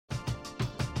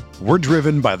We're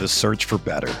driven by the search for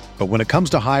better. But when it comes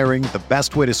to hiring, the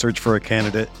best way to search for a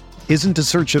candidate isn't to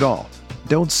search at all.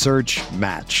 Don't search,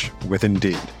 match with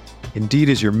Indeed. Indeed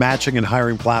is your matching and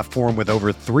hiring platform with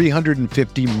over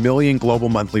 350 million global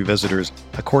monthly visitors,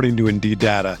 according to Indeed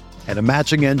data, and a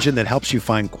matching engine that helps you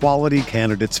find quality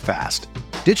candidates fast.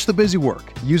 Ditch the busy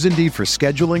work. Use Indeed for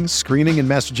scheduling, screening, and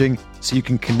messaging so you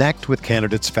can connect with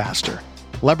candidates faster.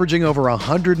 Leveraging over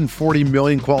 140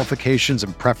 million qualifications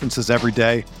and preferences every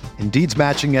day, Indeed's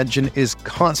matching engine is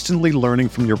constantly learning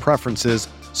from your preferences,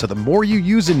 so the more you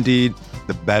use Indeed,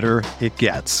 the better it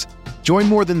gets. Join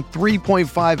more than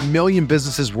 3.5 million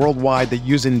businesses worldwide that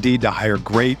use Indeed to hire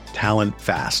great talent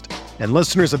fast. And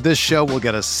listeners of this show will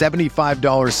get a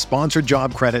 $75 sponsored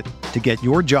job credit to get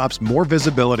your jobs more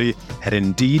visibility at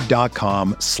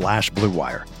Indeed.com/Blue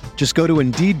Wire. Just go to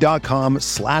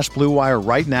Indeed.com/Blue Wire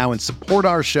right now and support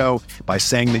our show by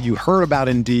saying that you heard about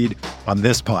Indeed on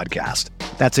this podcast.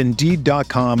 That's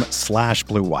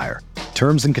Indeed.com/Blue Wire.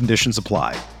 Terms and conditions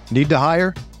apply. Need to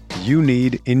hire? You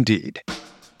need Indeed.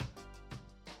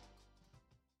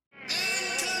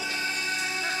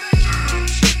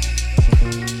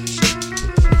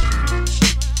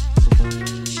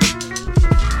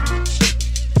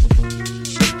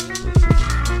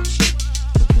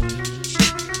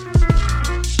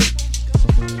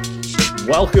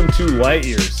 Welcome to Light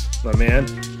Years, my man.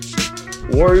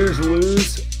 Warriors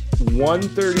lose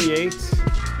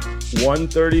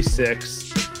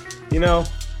 138-136. You know,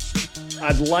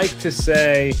 I'd like to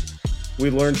say we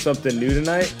learned something new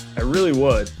tonight. I really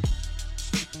would.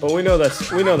 But we know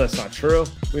that's not true.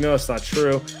 We know it's not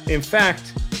true. In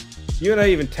fact, you and I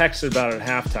even texted about it at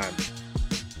halftime.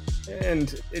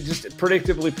 And it just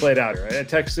predictably played out. Right? I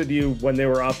texted you when they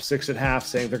were up 6 at half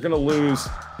saying they're going to lose.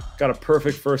 Got a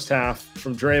perfect first half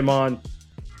from Draymond.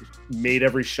 Made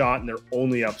every shot, and they're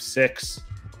only up 6.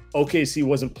 OKC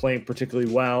wasn't playing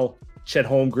particularly well. Chet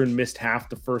Holmgren missed half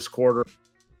the first quarter.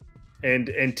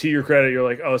 And to your credit, you're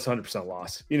like, oh, it's 100%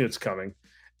 loss. You knew it's coming.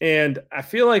 And I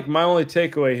feel like my only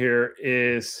takeaway here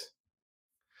is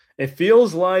it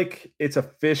feels like it's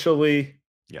officially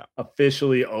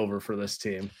over for this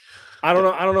team. I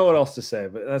don't know what else to say,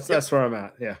 but that's where I'm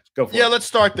at. Yeah, go for it. Yeah, let's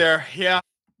start there. Yeah.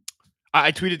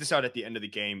 I tweeted this out at the end of the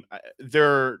game.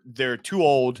 They're too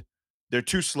old, they're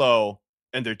too slow,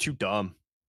 and they're too dumb.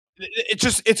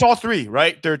 It's all three,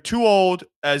 right? They're too old,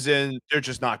 as in they're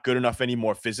just not good enough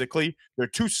anymore physically. They're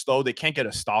too slow. They can't get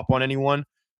a stop on anyone.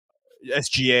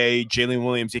 SGA, Jalen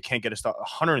Williams, they can't get a stop.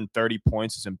 130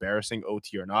 points is embarrassing,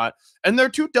 OT or not. And they're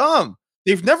too dumb.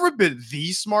 They've never been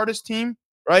the smartest team,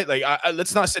 right? Like,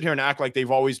 let's not sit here and act like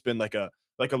they've always been like a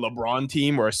LeBron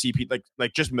team or a CP,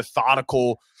 like just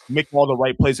methodical, make all the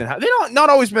right plays. And they don't not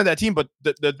always been that team, but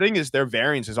the thing is their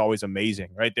variance is always amazing,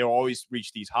 right? They'll always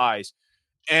reach these highs.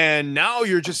 And now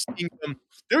you're just seeing them,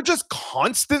 they're just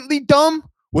constantly dumb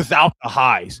without the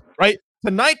highs, right?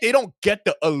 Tonight, they don't get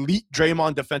the elite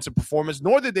Draymond defensive performance,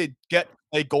 nor did they get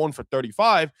Clay going for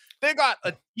 35. They got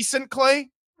a decent Clay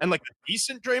and like a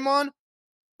decent Draymond,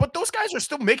 but those guys are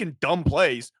still making dumb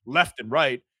plays left and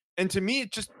right. And to me,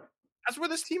 it just, that's where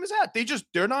this team is at.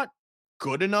 They're not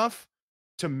good enough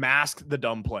to mask the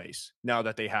dumb plays now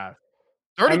that they have.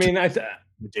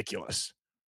 Ridiculous.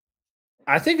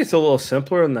 I think it's a little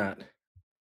simpler than that.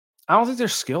 I don't think they're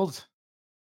skilled.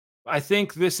 I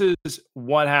think this is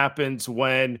what happens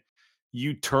when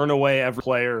you turn away every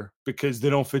player because they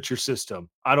don't fit your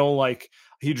system.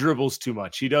 He dribbles too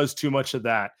much. He does too much of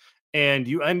that. And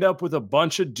you end up with a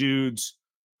bunch of dudes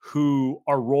who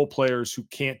are role players who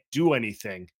can't do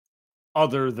anything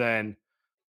other than,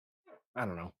 I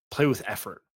don't know, play with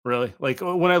effort, really. Like,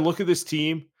 when I look at this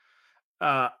team,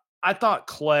 I thought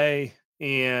Clay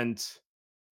and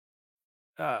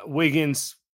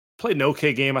Wiggins played an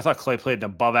okay game. I thought Clay played an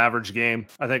above average game.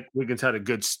 I think Wiggins had a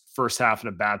good first half and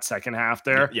a bad second half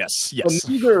there. Yes. But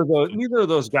neither of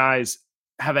those guys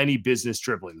have any business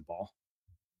dribbling the ball.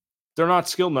 They're not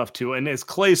skilled enough to. And as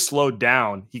Clay slowed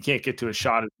down, he can't get to a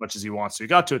shot as much as he wants to. He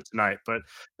got to it tonight, but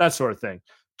that sort of thing.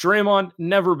 Draymond,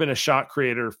 never been a shot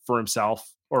creator for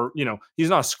himself, or, he's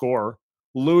not a scorer.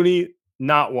 Looney,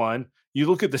 not one. You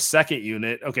look at the second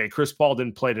unit. Okay, Chris Paul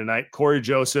didn't play tonight. Corey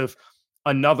Joseph,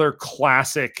 another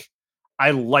classic.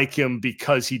 I like him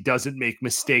because he doesn't make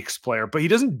mistakes player, but he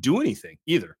doesn't do anything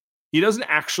either. He doesn't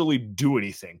actually do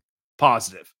anything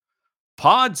positive.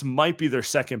 Pods might be their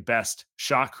second best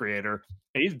shot creator,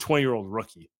 and he's a 20-year-old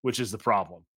rookie, which is the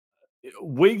problem.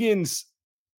 Wiggins,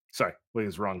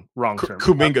 wrong term.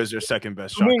 Kuminga's their second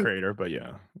best shot creator, but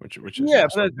which is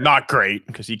not great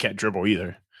because he can't dribble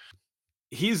either.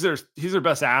 He's their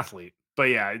best athlete, but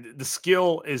the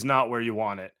skill is not where you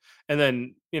want it. And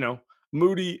then,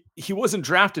 Moody, he wasn't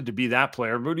drafted to be that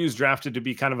player. Moody was drafted to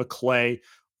be kind of a Clay,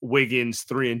 Wiggins,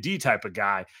 3-and-D type of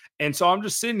guy. And so I'm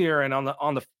just sitting here, and on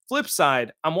the flip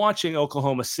side, I'm watching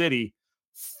Oklahoma City.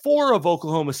 4 of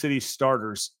Oklahoma City's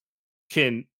starters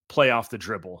can play off the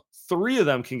dribble. 3 of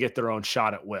them can get their own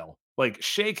shot at will. Like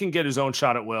Shea can get his own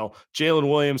shot at will. Jalen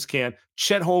Williams can.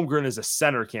 Chet Holmgren is a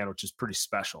center can, which is pretty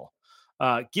special.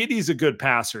 Giddey's a good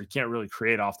passer. He can't really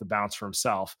create off the bounce for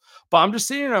himself. But I'm just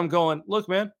sitting here, I'm going, look,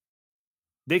 man,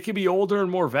 they could be older and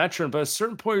more veteran, but at a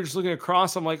certain point, you're just looking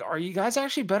across. I'm like, are you guys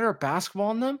actually better at basketball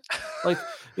than them? Like,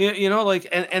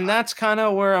 and that's kind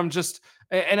of where I'm just,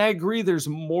 and I agree, there's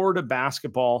more to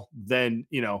basketball than,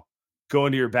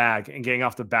 going to your bag and getting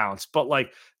off the bounce. But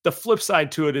like the flip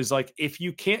side to it is like, if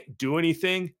you can't do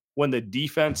anything when the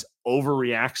defense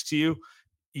overreacts to you,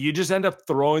 you just end up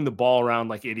throwing the ball around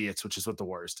like idiots, which is what the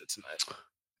Warriors did tonight.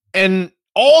 And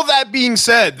all that being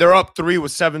said, they're up 3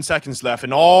 with 7 seconds left,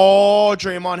 and all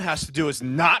Draymond has to do is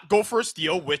not go for a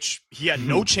steal, which he had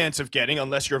no chance of getting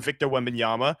unless you're Victor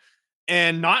Wembanyama,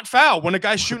 and not foul when a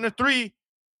guy's shooting a 3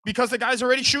 because the guy's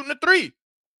already shooting a 3.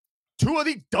 2 of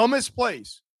the dumbest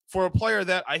plays for a player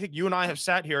that I think you and I have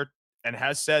sat here and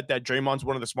has said that Draymond's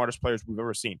one of the smartest players we've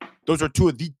ever seen. Those are 2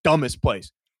 of the dumbest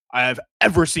plays I have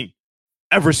ever seen.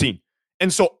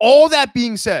 And so all that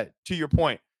being said, to your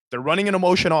point, they're running an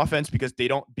emotion offense because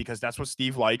that's what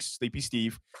Steve likes, Sleepy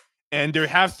Steve. And they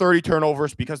have 30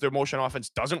 turnovers because their motion offense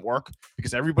doesn't work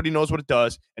because everybody knows what it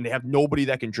does and they have nobody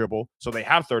that can dribble. So they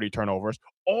have 30 turnovers.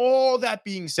 All that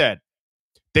being said,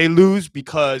 they lose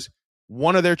because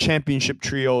one of their championship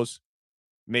trios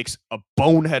makes a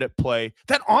boneheaded play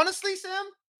that honestly, Sam,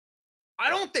 I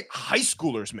don't think high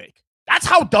schoolers make. That's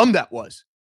how dumb that was.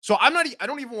 So I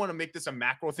don't even want to make this a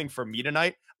macro thing for me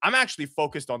tonight. I'm actually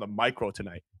focused on the micro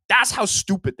tonight. That's how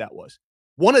stupid that was.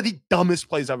 One of the dumbest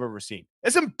plays I've ever seen.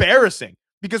 It's embarrassing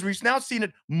because we've now seen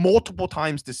it multiple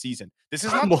times this season. This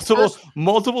is not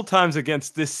multiple times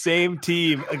against this same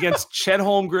team, against Chet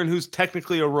Holmgren, who's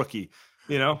technically a rookie.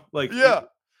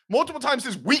 Multiple times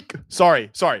this week. Sorry.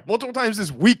 Multiple times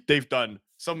this week they've done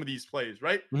some of these plays,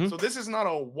 right? Mm-hmm. So this is not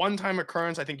a one-time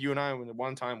occurrence. I think you and I,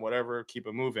 one time, whatever, keep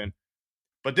it moving.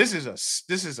 But this is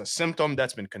a symptom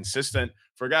that's been consistent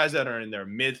for guys that are in their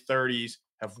mid-30s,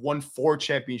 have won 4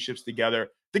 championships together.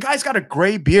 The guy's got a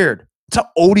gray beard. That's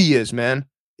how old he is, man.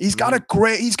 He's got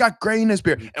gray in his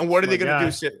beard. And what are they going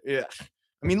to do? Yeah.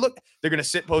 I mean, look, they're going to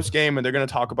sit post-game and they're going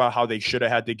to talk about how they should have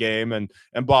had the game and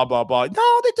blah, blah, blah.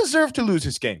 No, they deserve to lose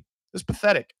this game. It's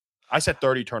pathetic. I said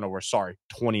 30 turnovers. Sorry,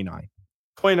 29.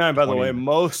 29, by the way,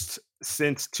 most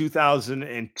since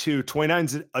 2002. 29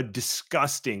 is a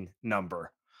disgusting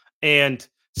number. And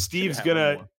Steve's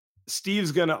gonna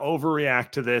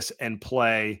overreact to this and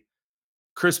play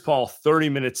Chris Paul 30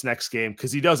 minutes next game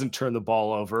because he doesn't turn the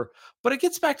ball over. But it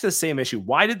gets back to the same issue.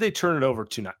 Why did they turn it over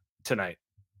tonight?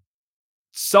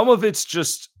 Some of it's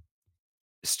just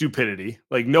stupidity,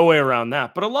 like no way around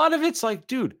that. But a lot of it's like,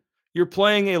 dude, you're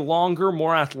playing a longer,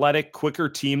 more athletic, quicker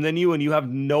team than you, and you have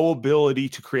no ability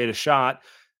to create a shot.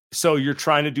 So you're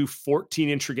trying to do 14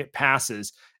 intricate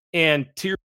passes. And to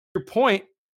your point,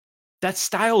 that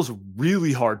style is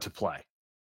really hard to play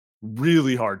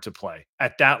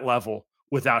at that level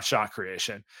without shot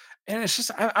creation. And it's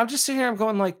just, I'm just sitting here, I'm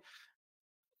going like,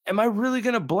 am I really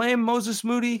going to blame Moses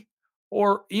Moody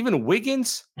or even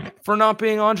Wiggins for not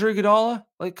being Andre Iguodala?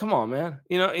 Like, come on, man.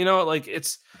 Like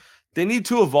they need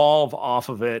to evolve off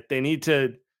of it. They need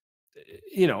to,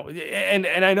 and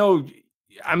I know,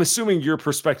 I'm assuming your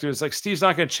perspective is like, Steve's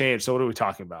not going to change. So what are we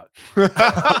talking about?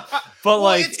 But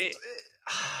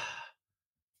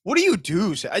what do you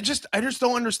do? I just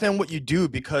don't understand what you do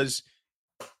because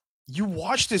you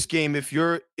watch this game. If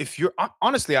you're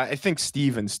honestly, I think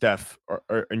Steve and Steph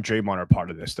and Draymond are part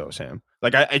of this though, Sam.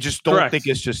 Like, I just don't think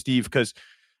it's just Steve because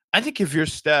I think if you're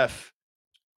Steph,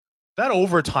 that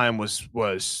overtime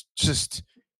was just.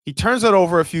 He turns it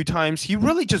over a few times. He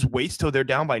really just waits till they're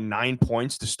down by 9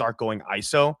 points to start going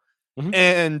ISO. Mm-hmm.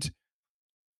 And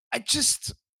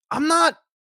I'm not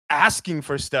asking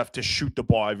for Steph to shoot the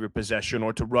ball every possession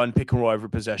or to run pick and roll every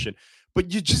possession.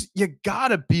 But you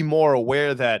gotta be more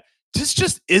aware that this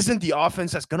just isn't the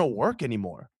offense that's gonna work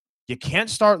anymore. You can't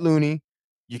start Looney.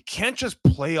 You can't just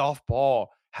play off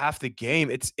ball half the game.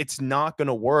 It's not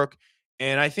gonna work.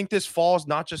 And I think this falls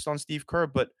not just on Steve Kerr,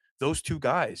 but those 2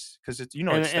 guys, because it's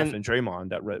Steph and Draymond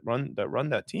that run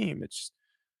that team. It's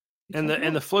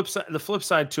the flip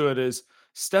side to it is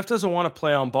Steph doesn't want to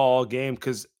play on ball all game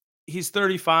because he's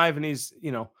 35 and he's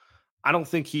I don't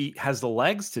think he has the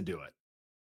legs to do it.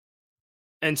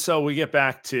 And so we get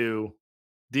back to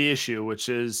the issue, which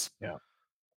is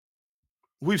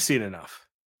we've seen enough.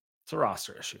 It's a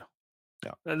roster issue.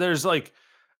 Yeah. And there's like,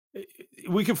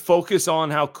 we could focus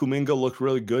on how Kuminga looked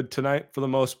really good tonight for the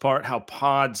most part, how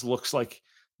Pods looks like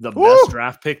the best Woo!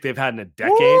 draft pick they've had in a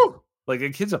decade. Woo! Like, the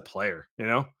kid's a player,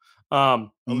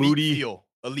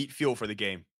 Elite feel for the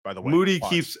game, by the way.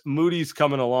 Moody's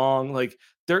coming along. Like,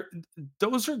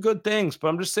 those are good things, but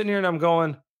I'm just sitting here and I'm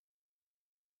going,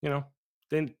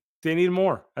 they need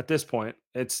more at this point.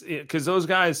 It's because those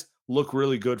guys look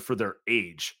really good for their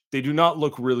age. They do not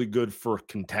look really good for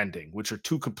contending, which are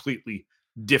two completely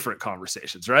different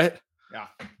conversations, right? Yeah.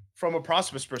 From a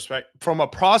process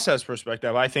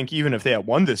perspective, I think even if they had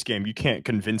won this game, you can't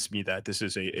convince me that this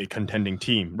is a contending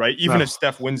team, right? Even if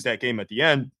Steph wins that game at the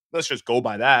end, let's just go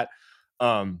by that.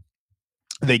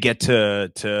 They get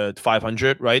to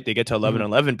 500, right? They get to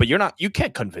 11-11, but you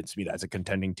can't convince me that's a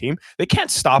contending team. They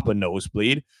can't stop a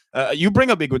nosebleed. You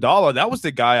bring up Iguodala. That was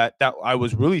the guy that I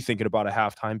was really thinking about at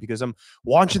halftime, because I'm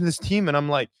watching this team and I'm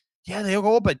like, yeah, they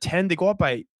go up by 10. They go up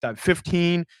by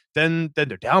 15. Then they're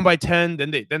down by 10. Then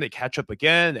they catch up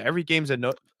again. Every game's a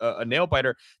nail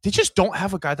biter. They just don't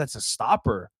have a guy that's a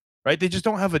stopper, right? They just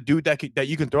don't have a dude that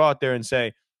you can throw out there and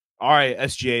say, all right,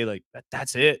 SGA, like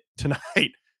that's it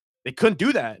tonight. They couldn't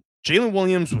do that. Jalen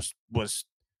Williams was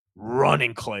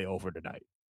running Clay over tonight.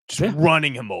 Just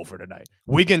running him over tonight.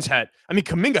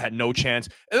 Kuminga had no chance.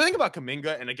 And the thing about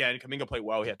Kuminga, and again, Kuminga played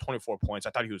well. He had 24 points. I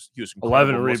thought he was incredible.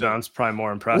 11 rebounds, probably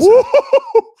more impressive.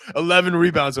 11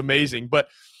 rebounds, amazing. But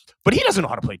he doesn't know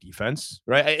how to play defense,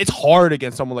 right? It's hard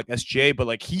against someone like SGA, but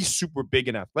like he's super big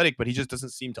and athletic, but he just doesn't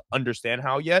seem to understand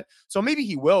how yet. So maybe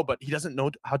he will, but he doesn't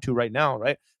know how to right now,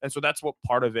 right? And so that's what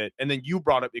part of it. And then you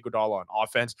brought up Iguodala on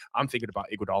offense. I'm thinking about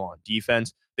Iguodala on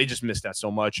defense. They just missed that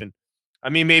so much. And I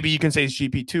mean, maybe you can say it's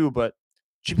GP2, but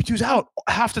GP2's out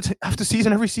half the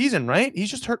season, every season, right?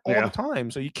 He's just hurt all the time,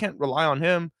 so you can't rely on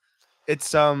him.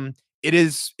 It's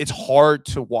hard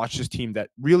to watch this team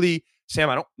that really, Sam,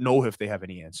 I don't know if they have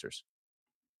any answers.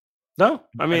 No,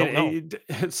 I mean,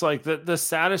 it's like the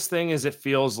saddest thing is it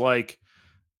feels like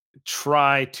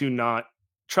try to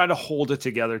hold it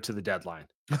together to the deadline.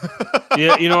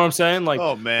 Yeah, you know what I'm saying? Like,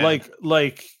 oh man,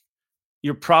 like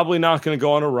you're probably not going to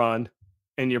go on a run.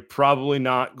 And you're probably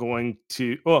not going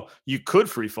to, well, you could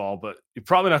free fall, but you're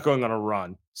probably not going on a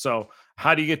run. So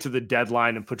how do you get to the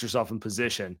deadline and put yourself in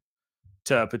position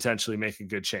to potentially make a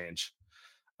good change?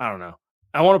 I don't know.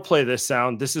 I want to play this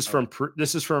sound. This is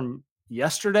from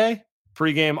yesterday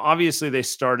pregame. Obviously they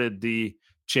started the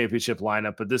championship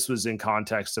lineup, but this was in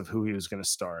context of who he was going to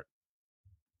start.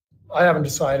 I haven't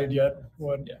decided yet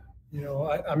what,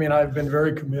 I've been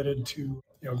very committed to,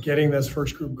 getting this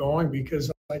first group going, because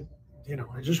I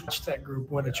just watched that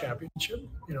group win a championship,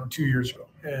 2 years ago,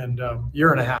 and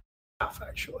year and a half,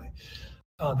 actually.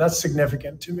 That's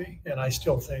significant to me. And I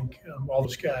still think all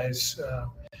those guys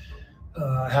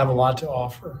have a lot to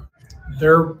offer.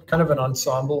 They're kind of an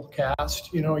ensemble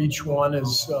cast. Each one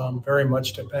is very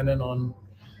much dependent on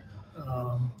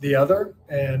the other.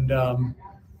 And,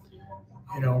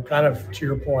 kind of to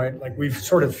your point, like we've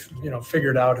sort of,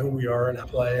 figured out who we are and how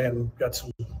to play, and got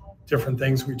some different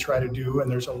things we try to do, and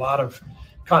there's a lot of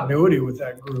continuity with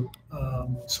that group.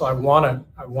 So I want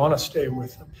to stay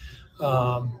with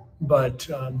them, but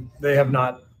they have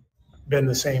not been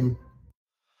the same.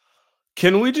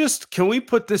 Can we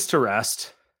put this to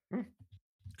rest?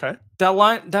 Okay, that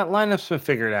lineup's been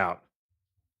figured out.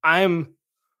 I'm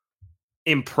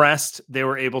impressed they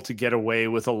were able to get away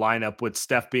with a lineup with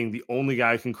Steph being the only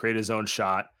guy who can create his own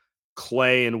shot,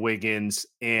 Clay and Wiggins,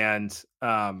 and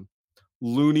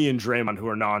Looney and Draymond, who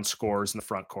are non-scorers in the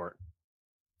front court,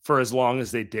 for as long as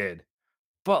they did.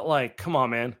 But like, come on,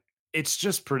 man. It's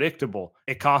just predictable.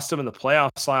 It cost them in the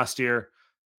playoffs last year.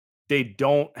 They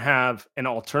don't have an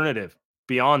alternative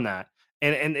beyond that.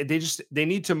 And they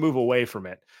need to move away from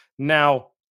it. Now,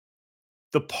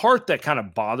 the part that kind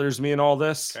of bothers me in all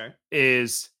this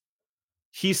is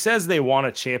he says they won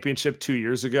a championship 2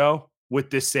 years ago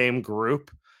with this same group.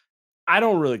 I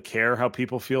don't really care how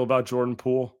people feel about Jordan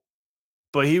Poole,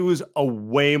 but he was a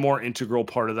way more integral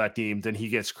part of that team than he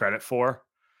gets credit for.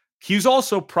 He's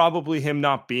also probably him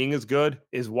not being as good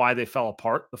is why they fell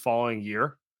apart the following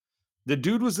year. The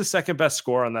dude was the second best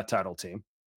scorer on that title team.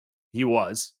 He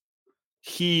was.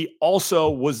 He also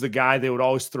was the guy they would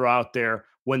always throw out there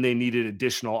when they needed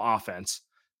additional offense.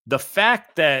 The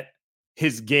fact that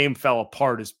his game fell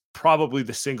apart is probably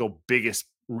the single biggest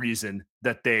reason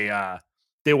that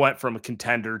they went from a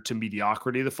contender to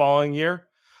mediocrity the following year.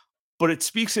 But it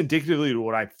speaks indicatively to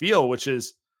what I feel, which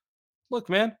is, look,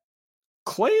 man,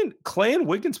 Clay and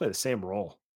Wiggins play the same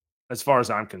role as far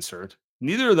as I'm concerned.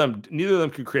 Neither of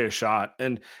them could create a shot.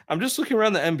 And I'm just looking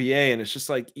around the NBA, and it's just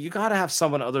like, you got to have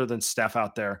someone other than Steph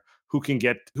out there who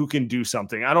can do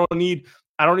something. I don't need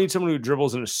someone who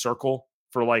dribbles in a circle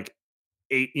for like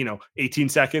 18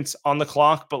 seconds on the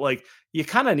clock, but like you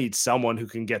kind of need someone who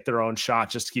can get their own shot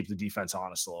just to keep the defense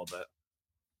honest a little bit.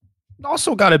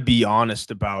 Also got to be honest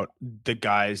about the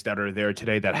guys that are there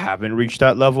today that haven't reached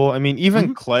that level. I mean,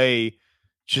 even Clay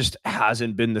just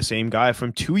hasn't been the same guy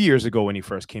from 2 years ago when he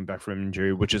first came back from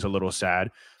injury, which is a little sad.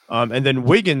 And then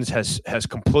Wiggins has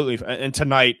completely, and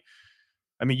tonight,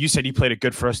 I mean, you said he played a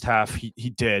good first half. He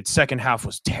did. Second half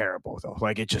was terrible though.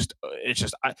 Like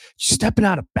stepping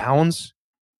out of bounds.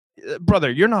 Brother,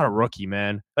 you're not a rookie,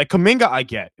 man. Like Kuminga, I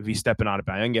get if he's stepping out of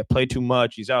bounds. I can get played too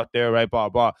much. He's out there, right? Blah,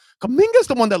 blah. Kuminga's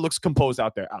the one that looks composed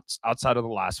out there outside of the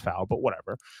last foul, but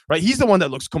whatever, right? He's the one that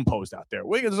looks composed out there.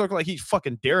 Wiggins looks like he's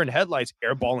fucking deer in headlights,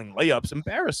 airballing layups.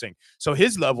 Embarrassing. So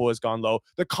his level has gone low.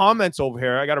 The comments over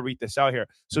here, I got to read this out here.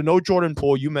 So no Jordan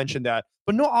Poole, you mentioned that,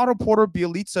 but no Otto Porter,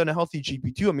 Bielitsa, and a healthy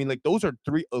GP2. I mean, like those are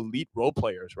 3 elite role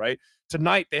players, right?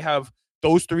 Tonight they have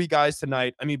those 3 guys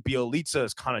tonight. I mean, Bielitsa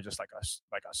is kind of just like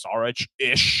a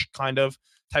Saric-ish kind of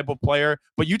type of player.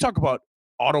 But you talk about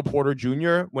Otto Porter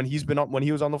Jr. when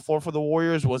he was on the floor for the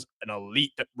Warriors, was an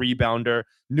elite rebounder,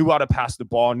 knew how to pass the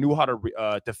ball, knew how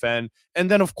to defend.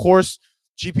 And then, of course,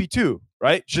 GP2,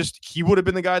 right? Just he would have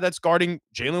been the guy that's guarding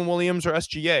Jalen Williams or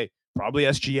SGA, probably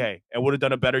SGA, and would have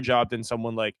done a better job than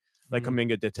someone like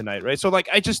Kuminga did tonight, right? So, like,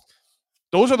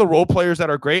 those are the role players that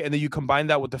are great, and then you combine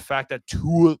that with the fact that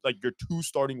your 2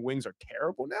 starting wings are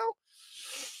terrible now.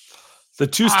 The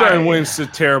 2 starting wings are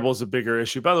terrible is a bigger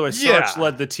issue. By the way, Sarge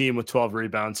led the team with 12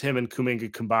 rebounds. Him and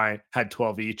Kuminga combined had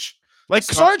 12 each. Like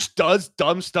Sarge does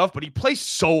dumb stuff, but he plays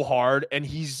so hard, and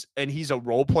he's a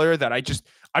role player that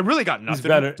I really got nothing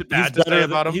bad to say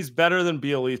about him. He's better than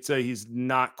Bielitsa. He's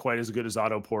not quite as good as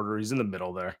Otto Porter. He's in the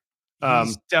middle there.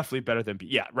 He's definitely better than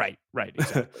right,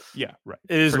 exactly. Yeah, right.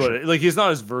 It is what it, like he's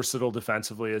not as versatile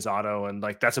defensively as Otto, and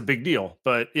like that's a big deal.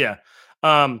 But yeah,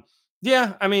 I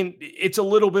mean it's a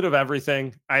little bit of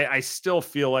everything. I still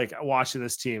feel like watching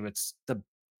this team, it's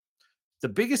the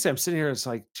biggest thing I'm sitting here. It's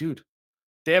like, dude,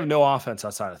 they have no offense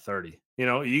outside of 30. You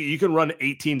know, you can run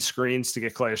 18 screens to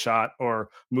get Clay a shot or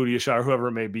Moody a shot or whoever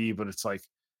it may be, but it's like.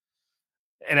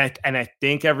 And I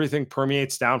think everything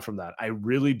permeates down from that. I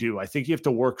really do. I think you have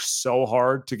to work so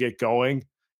hard to get going.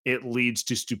 It leads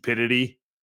to stupidity.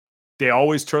 They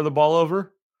always turn the ball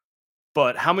over.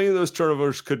 But how many of those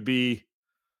turnovers could be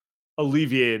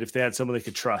alleviated if they had someone they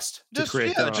could trust to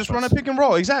create? Just run a pick and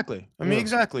roll. Exactly. I mean,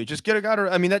 exactly. Just get a guy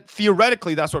to. I mean, that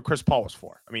theoretically, that's what Chris Paul was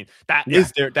for. I mean, that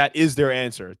is their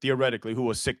answer theoretically. Who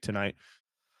was sick tonight?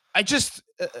 I just.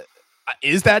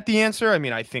 Is that the answer? I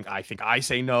mean, I think I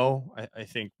say no. I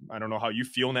think I don't know how you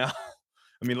feel now.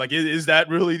 I mean, like, is that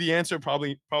really the answer?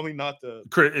 Probably not the.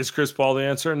 Is Chris Paul the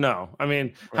answer? No. I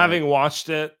mean, having watched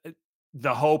it,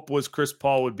 the hope was Chris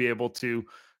Paul would be able to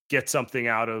get something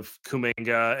out of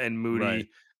Kuminga and Moody. Right.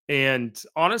 And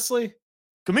honestly,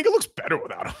 Kuminga looks better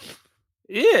without him.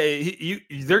 Yeah,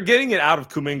 they're getting it out of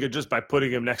Kuminga just by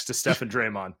putting him next to Steph and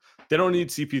Draymond. They don't need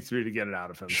CP3 to get it out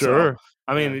of him. Sure. So,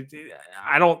 I mean,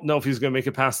 I don't know if he's going to make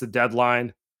it past the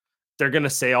deadline. They're going to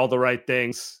say all the right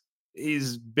things.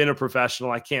 He's been a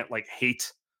professional. I can't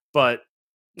hate, but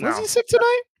was he sick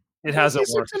tonight? It hasn't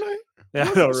worked. Yeah,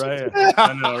 I know, right?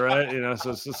 I know, right? You know, so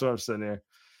that's what I'm sitting here.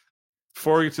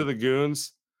 Before we get to the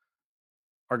goons,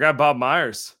 our guy Bob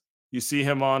Myers. You see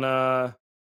him on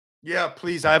Yeah,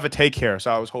 please. I have a take here,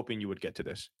 so I was hoping you would get to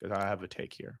this because I have a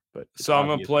take here. But so I'm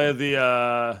gonna play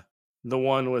the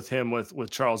one with him with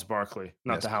Charles Barkley,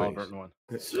 not the Halliburton one.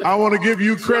 I want to give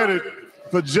you credit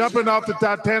for jumping off the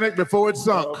Titanic before it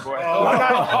sunk.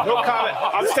 No comment.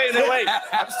 I'm staying away.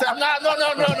 I'm not. No.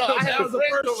 I have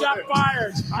friends over there.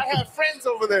 Fired. I have friends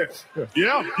over there.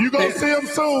 Yeah, you gonna see them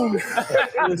soon.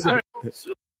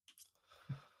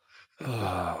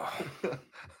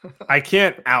 I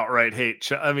can't outright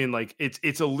hate. I mean, like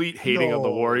it's elite hating of the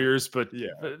Warriors, but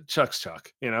Chuck's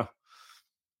Chuck. You know.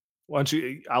 Why don't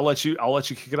you? I'll let you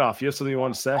kick it off. You have something you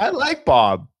want to say? I like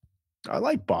Bob.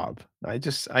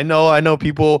 I know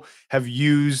people have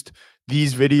used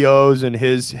these videos and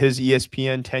his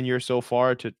ESPN tenure so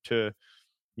far to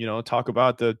talk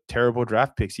about the terrible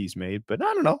draft picks he's made, but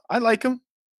I don't know. I like him.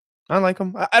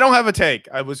 I don't have a take.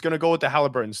 I was gonna go with the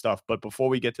Halliburton stuff, but before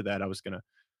we get to that, I was gonna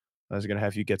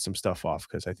have you get some stuff off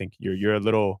because I think you're a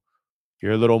little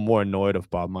more annoyed of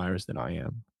Bob Myers than I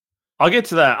am. I'll get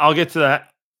to that. I'll get to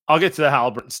the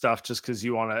Halliburton stuff just because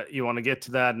you want to get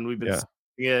to that, and we've been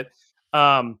seeing it.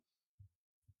 I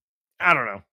don't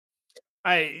know.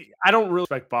 I don't really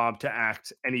expect Bob to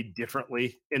act any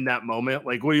differently in that moment.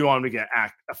 Like, what do you want him to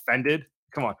act offended?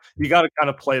 Come on, you got to kind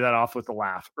of play that off with a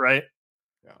laugh, right?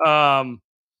 Yeah.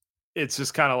 it's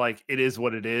just kind of like it is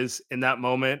what it is in that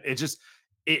moment. It just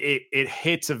it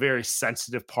hits a very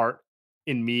sensitive part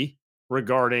in me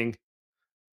regarding,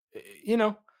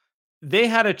 they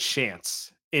had a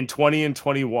chance in 20 and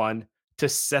 21 to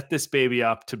set this baby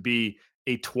up to be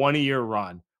a 20-year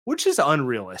run, which is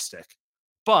unrealistic.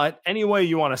 But any way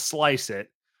you want to slice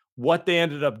it, what they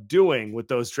ended up doing with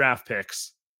those draft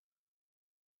picks,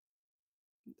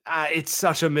 it's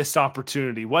such a missed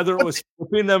opportunity, whether it was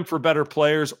flipping them for better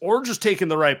players or just taking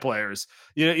the right players.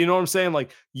 You know what I'm saying?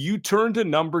 Like, you turned a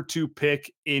number 2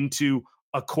 pick into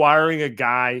acquiring a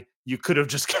guy you could have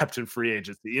just kept in free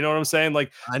agency. You know what I'm saying?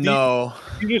 Like, I know.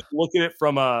 You just look at it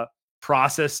from a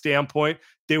process standpoint,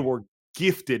 they were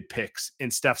gifted picks in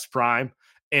Steph's prime,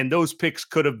 and those picks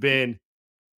could have been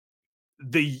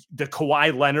the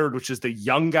Kawhi Leonard, which is the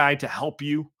young guy to help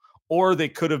you, or they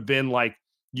could have been like,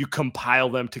 you compile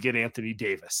them to get Anthony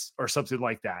Davis or something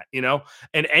like that,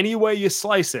 and any way you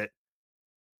slice it,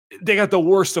 they got the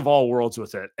worst of all worlds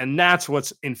with it. And that's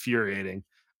what's infuriating.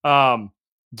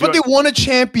 But they won a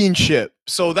championship.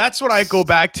 So that's what I go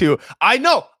back to. I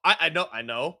know.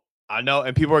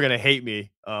 And people are going to hate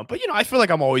me. But I feel like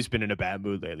I'm always been in a bad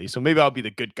mood lately. So maybe I'll be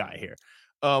the good guy here.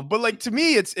 But like, to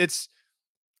me, it's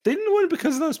they didn't win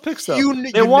because of those picks though.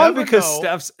 They won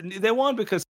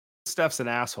because Steph's an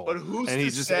asshole. But who's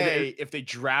to say if they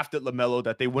drafted LaMelo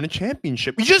that they win a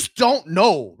championship? You just don't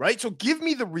know, right? So give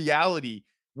me the reality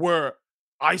where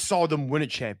I saw them win a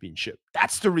championship.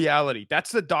 That's the reality.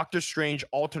 That's the Doctor Strange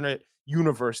alternate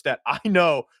universe that I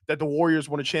know that the Warriors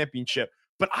won a championship.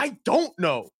 But I don't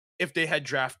know if they had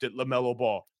drafted LaMelo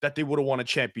Ball that they would have won a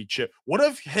championship. What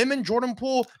if him and Jordan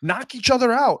Poole knock each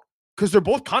other out? Because they're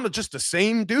both kind of just the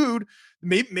same dude.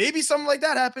 Maybe something like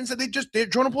that happens and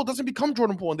Jordan Poole doesn't become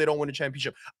Jordan Poole and they don't win a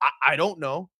championship. I don't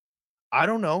know.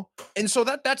 And so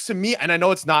that's to me, and I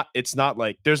know it's not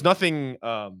like there's nothing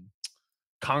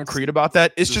concrete about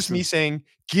that. It's just me saying,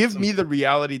 give me the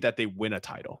reality that they win a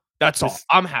title. That's all.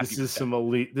 I'm happy. This is some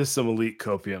elite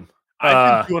copium.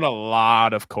 I've been doing a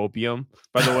lot of copium,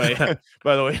 by the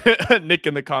way. Nick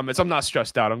in the comments, I'm not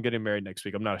stressed out. I'm getting married next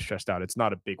week. I'm not stressed out. It's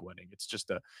not a big wedding. It's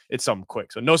just it's something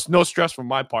quick. So no stress from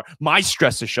my part. My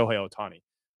stress is Shohei Ohtani.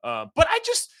 But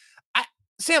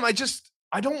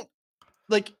I don't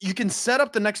like, you can set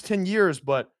up the next 10 years,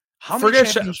 but forget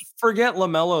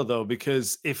LaMelo though,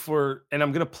 because and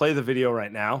I'm going to play the video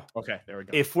right now. Okay, there we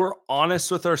go. If we're honest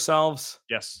with ourselves.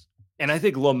 Yes. And I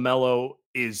think LaMelo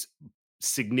is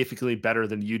significantly better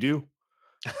than you do.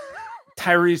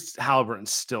 Tyrese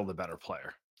Halliburton's still the better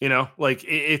player. Like,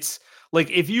 it's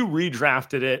like if you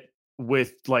redrafted it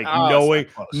with like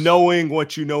knowing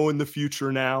what you know in the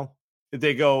future now,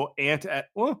 they go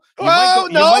no.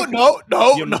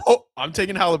 I'm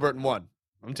taking Halliburton 1.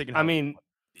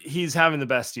 He's having the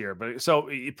best year, but so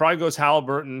it probably goes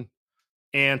Halliburton,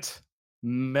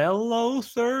 Melo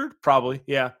 3rd, probably.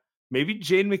 Yeah. Maybe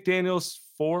Jaden McDaniels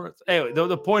 4th. Anyway,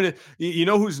 the point is,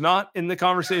 who's not in the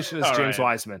conversation is James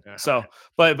Wiseman. So,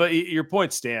 but your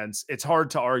point stands. It's hard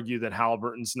to argue that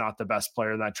Halliburton's not the best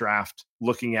player in that draft,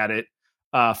 looking at it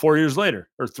 4 years later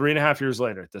or 3.5 years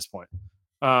later at this point.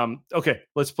 Okay,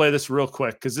 let's play this real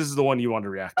quick because this is the one you want to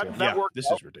react to. This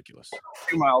is ridiculous.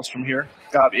 2 miles from here,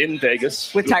 in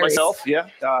Vegas with Tyrese. Myself,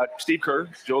 Steve Kerr,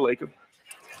 Joe Lacob,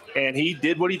 and he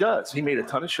did what he does. He made a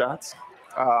ton of shots,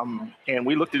 and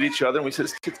we looked at each other and we said,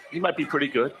 "He might be pretty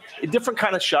good." A different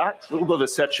kind of shot, a little bit of a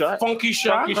set shot, funky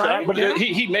shot, right? But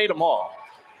he made them all.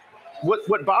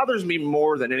 What bothers me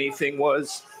more than anything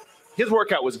was his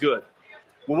workout was good.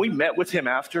 When we met with him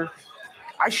after,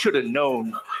 I should have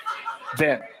known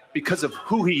then, because of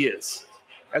who he is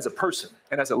as a person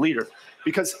and as a leader.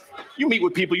 Because you meet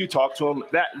with people, you talk to them,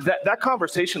 that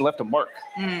conversation left a mark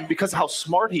because of how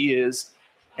smart he is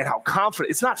and how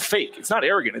confident. It's not fake, it's not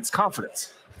arrogant, it's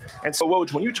confidence. And so,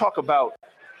 Woj, when you talk about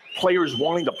players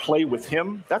wanting to play with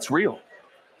him, that's real.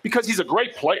 Because he's a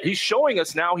great player. He's showing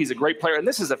us now he's a great player, and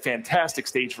this is a fantastic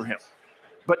stage for him.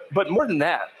 But more than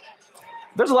that,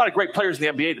 there's a lot of great players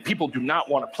in the NBA that people do not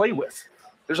want to play with.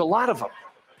 There's a lot of them.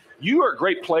 You are a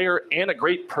great player and a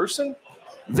great person,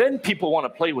 then people want to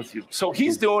play with you. So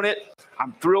he's doing it.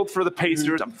 I'm thrilled for the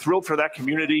Pacers. I'm thrilled for that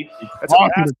community. That's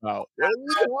what I'm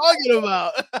talking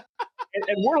about.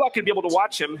 And we're lucky to be able to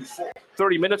watch him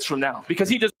 30 minutes from now because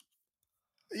he's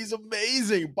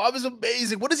amazing. Bob is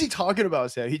amazing. What is he talking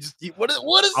about, Sam? What is he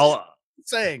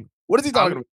saying? What is he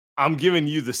talking about? I'm giving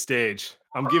you the stage.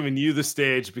 I'm giving you the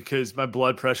stage because my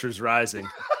blood pressure is rising.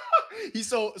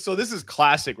 So this is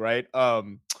classic, right?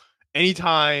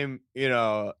 Anytime,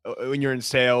 when you're in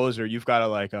sales or you've got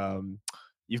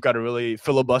to really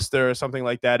filibuster or something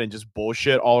like that and just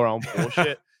bullshit all around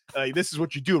bullshit. this is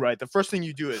what you do, right? The first thing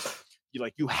you do is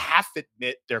you half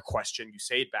admit their question, you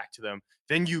say it back to them,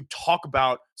 then you talk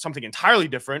about something entirely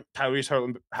different,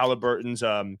 Tyrese Halliburton's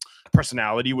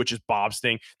personality, which is Bob's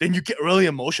thing. Then you get really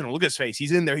emotional. Look at his face.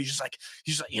 He's in there. He's just like,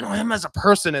 him as a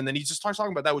person. And then he just starts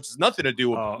talking about that, which has nothing to do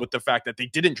with the fact that they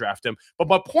didn't draft him. But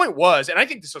my point was, and I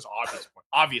think this was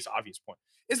obvious point,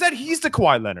 is that he's the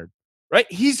Kawhi Leonard, right?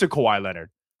 He's the Kawhi Leonard,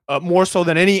 more so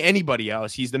than anybody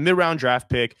else. He's the mid-round draft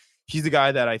pick. He's the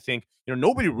guy that I think,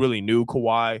 nobody really knew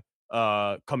Kawhi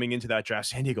coming into that draft.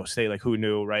 San Diego State, like who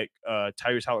knew, right?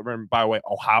 Tyrese Halliburton, by the way,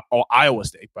 Iowa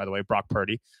State, by the way, Brock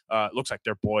Purdy. Looks like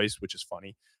they're boys, which is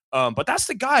funny. But that's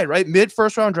the guy, right? Mid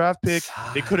first round draft pick.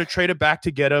 They could have traded back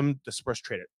to get him. The Spurs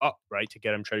traded up, right, to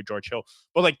get him, traded George Hill.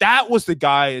 But like that was the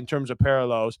guy in terms of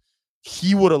parallels.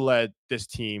 He would have led this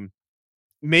team.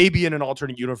 Maybe in an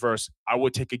alternate universe, I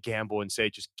would take a gamble and say,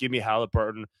 just give me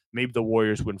Halliburton. Maybe the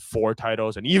Warriors win 4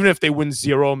 titles. And even if they win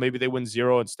 0, maybe they win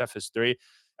 0 and Steph is 3.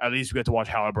 At least we get to watch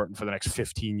Halliburton for the next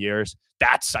 15 years.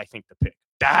 That's, I think, the pick.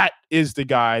 That is the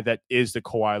guy that is the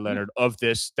Kawhi Leonard of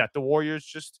this, that the Warriors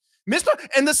just missed on.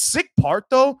 And the sick part,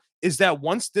 though, is that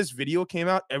once this video came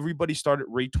out, everybody started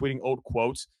retweeting old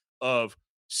quotes of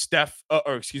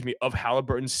of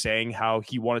Halliburton saying how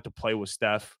he wanted to play with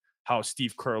Steph, how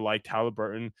Steve Kerr liked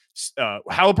Halliburton.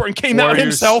 Halliburton came out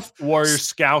himself. Warrior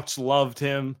scouts loved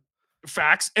him.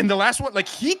 Facts. And the last one, like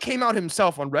he came out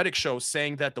himself on Reddit show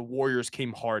saying that the Warriors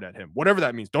came hard at him. Whatever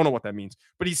that means. Don't know what that means.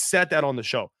 But he said that on the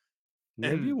show.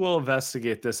 Maybe we'll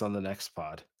investigate this on the next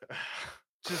pod.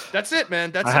 That's it,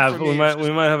 man. That's we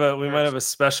might have a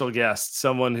special guest,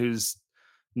 someone who's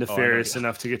nefarious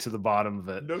enough to get to the bottom of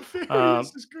it.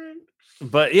 Nefarious is great.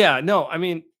 But yeah, no, I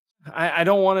mean, I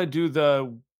don't want to do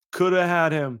the could have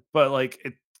had him, but like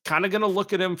it kind of gonna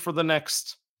look at him for the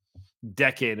next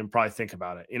decade and probably think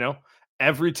about it.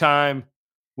 Every time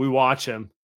we watch him,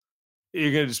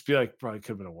 you're gonna just be like, probably could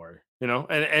have been a Warrior,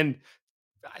 and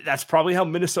that's probably how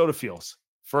Minnesota feels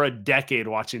for a decade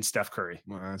watching Steph Curry.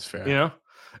 Well, that's fair.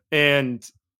 And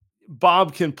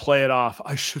Bob can play it off.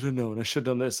 I should have known. I should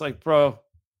have done this. Like, bro,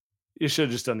 you should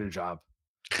have just done your job.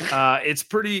 It's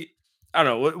pretty, I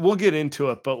don't know. We'll get into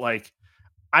it, but like,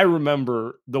 I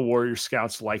remember the Warrior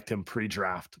scouts liked him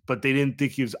pre-draft, but they didn't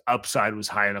think his upside was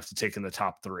high enough to take in the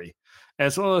top 3. And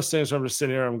it's one of those things where I'm just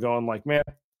sitting here, I'm going like, man,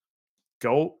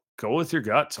 go with your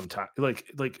gut sometimes.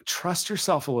 Like trust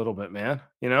yourself a little bit, man.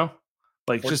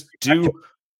 Like just do.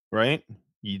 Right.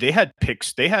 They had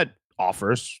picks. They had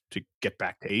offers to get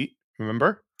back to 8.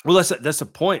 Remember? Well, that's the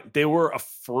point. They were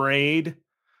afraid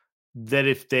that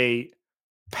if they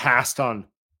passed on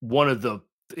one of the,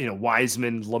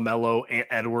 Wiseman, LaMelo, and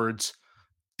Edwards,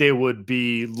 they would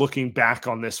be looking back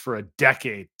on this for a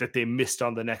decade that they missed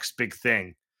on the next big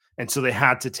thing. And so they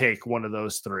had to take one of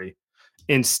those 3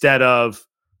 instead of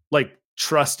like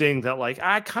trusting that, like,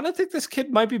 I kind of think this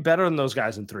kid might be better than those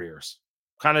guys in 3 years.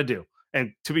 Kind of do.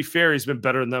 And to be fair, he's been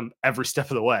better than them every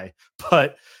step of the way.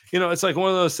 But, it's like one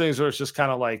of those things where it's just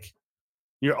kind of like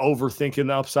you're overthinking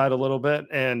the upside a little bit.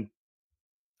 And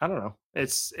I don't know.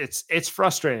 It's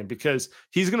frustrating because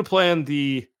he's going to play in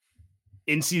the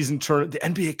in-season tournament, the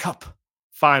NBA Cup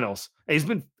finals. And he's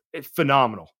been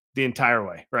phenomenal the entire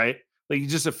way, right? Like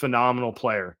he's just a phenomenal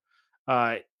player.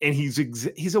 And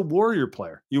he's a Warrior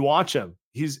player. You watch him.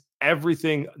 He's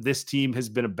everything this team has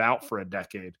been about for a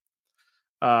decade.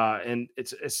 And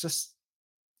it's just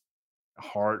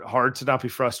hard to not be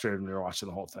frustrated when you're watching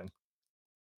the whole thing.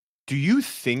 Do you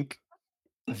think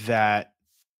that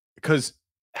because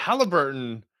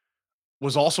Halliburton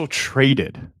was also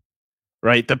traded,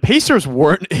 right? The Pacers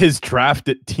weren't his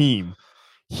drafted team.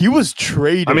 He was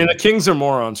traded. I mean, the Kings are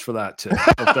morons for that too.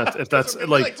 If that's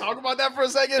like talk about that for a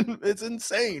second. It's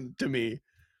insane to me.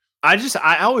 I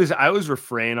always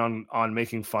refrain on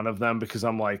making fun of them because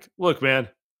I'm like, look, man,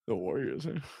 the Warriors.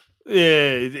 Yeah,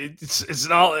 it's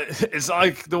not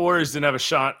like the Warriors didn't have a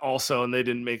shot also, and they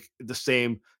didn't make the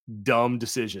same dumb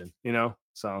decision,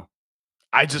 So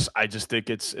I just think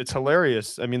it's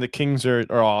hilarious. I mean, the Kings are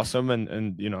awesome,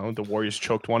 and the Warriors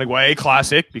choked one away,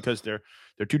 classic, because they're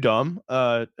too dumb,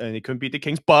 and they couldn't beat the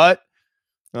Kings. But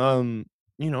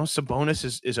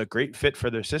Sabonis is a great fit for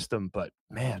their system. But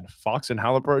man, Fox and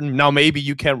Halliburton. Now maybe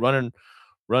you can't run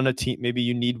a team. Maybe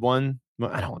you need one.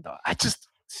 I don't know.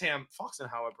 Sam, Fox and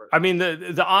Halliburton. I mean,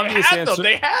 the obvious answer.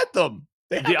 They had them.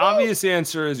 The obvious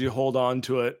answer is you hold on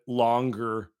to it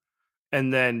longer,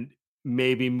 and then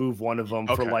maybe move one of them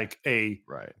for like a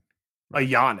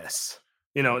Giannis,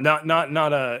 not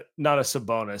a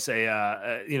Sabonis,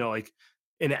 like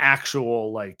an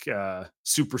actual like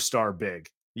superstar big.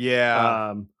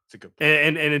 Yeah. It's a good point.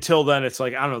 And until then, it's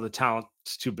like, I don't know, the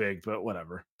talent's too big, but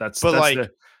whatever.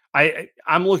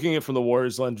 I'm looking at it from the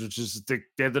Warriors lens, which is they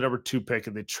have the number 2 pick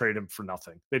and they trade him for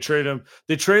nothing. They trade him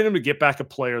to get back a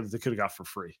player that they could have got for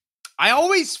free. I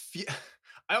always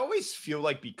feel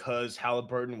like because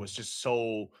Halliburton was just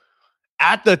so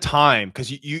at the time,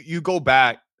 because you go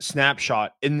back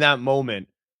snapshot in that moment,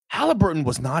 Halliburton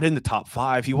was not in the top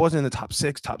 5. He wasn't in the top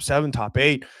 6, top 7, top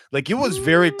 8. Like it was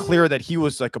very clear that he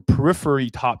was like a periphery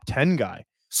top 10 guy.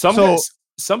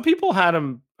 Some people had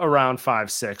him around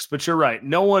 5, 6, but you're right.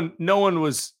 No one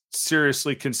was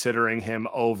seriously considering him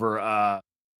over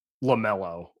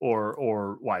LaMelo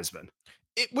or Wiseman.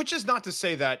 Which is not to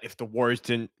say that if the Warriors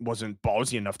wasn't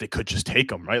ballsy enough, they could just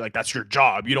take him, right? Like that's your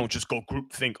job. You don't just go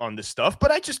group think on this stuff.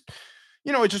 But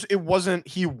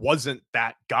he wasn't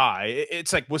that guy.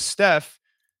 It's like with Steph,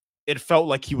 it felt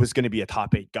like he was going to be a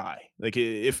top 8 guy. Like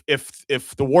if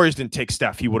the Warriors didn't take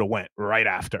Steph, he would have went right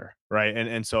after, right?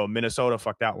 And so Minnesota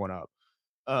fucked that one up.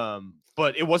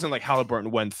 But it wasn't like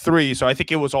Halliburton went 3. So I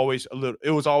think it was always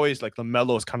like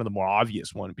LaMelo is kind of the more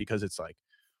obvious one because it's like,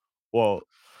 well,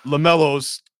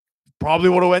 LaMelo's probably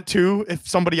would have went 2 if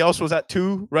somebody else was at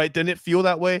 2, right? Didn't it feel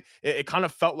that way? It kind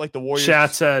of felt like the Warriors.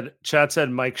 Chat said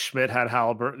Mike Schmidt had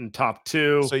Halliburton top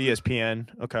 2. So ESPN,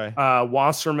 okay.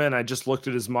 Wasserman, I just looked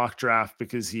at his mock draft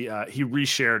because he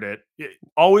reshared it.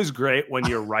 Always great when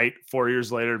you're right 4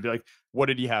 years later to be like, what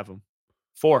did he have him?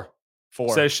 4.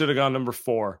 Say I should have gone number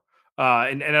 4.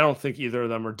 And I don't think either of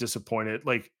them are disappointed.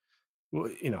 Like,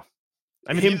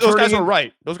 I mean, those guys are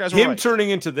right. Those guys are right. Him turning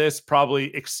into this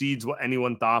probably exceeds what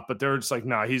anyone thought, but they're just like,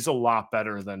 no, he's a lot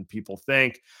better than people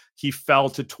think. He fell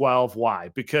to 12.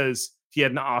 Why? Because he had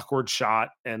an awkward shot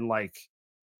and like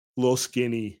little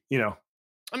skinny, I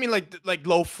mean, like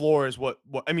low floor is what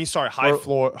I mean. Sorry, high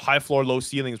floor, low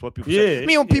ceiling is what people say. I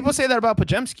mean, when people say that about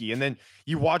Podziemski, and then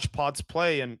you watch Pods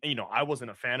play, and I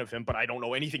wasn't a fan of him, but I don't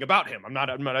know anything about him.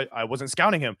 I wasn't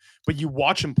scouting him, but you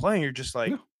watch him play, and you're just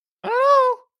like, I don't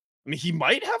know. I mean, he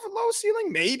might have a low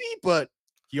ceiling, maybe, but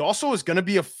he also is going to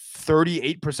be a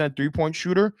 38% 3-point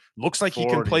shooter. Looks like 40.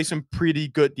 He can play some pretty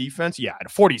good defense. Yeah,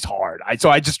 40 is hard. I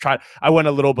went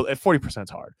a little bit. 40%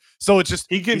 is hard. So it's just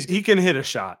he can hit a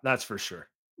shot. That's for sure.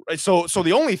 Right. So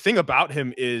the only thing about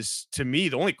him is, to me,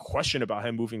 the only question about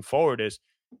him moving forward is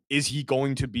he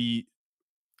going to be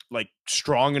like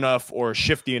strong enough or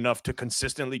shifty enough to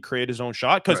consistently create his own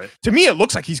shot? Because to me, it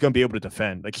looks like he's going to be able to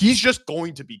defend. Like he's just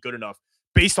going to be good enough.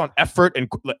 Based on effort and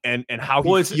how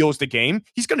he feels the game,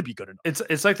 he's going to be good enough.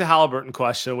 It's like the Halliburton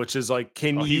question, which is like,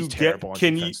 he's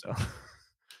just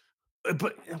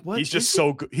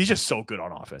so good. He's just so good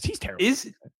on offense. He's terrible.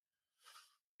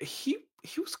 He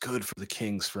was good for the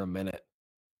Kings for a minute.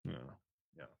 Yeah.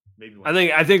 Maybe.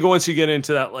 I think once you get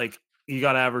into that, like he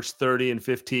got average 30 and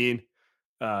 15.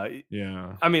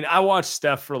 Yeah. I mean, I watched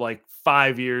Steph for like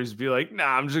 5 years be like, nah,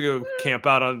 I'm just gonna go camp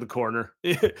out on the corner.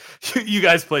 You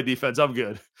guys play defense. I'm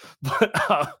good. But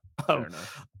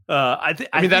I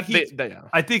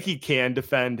think he can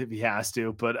defend if he has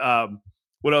to. But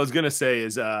what I was gonna say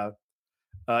is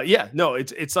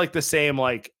it's like the same,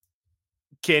 like,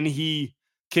 can he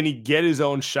get his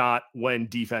own shot when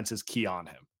defense is key on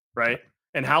him, right? Yep.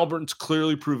 And Halliburton's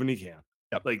clearly proven he can.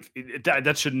 Yep. Like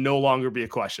that should no longer be a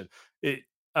question.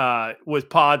 With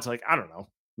Pods, like, I don't know,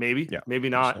 maybe, maybe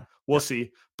not. So, we'll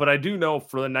see. But I do know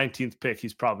for the 19th pick,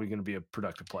 he's probably going to be a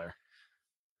productive player.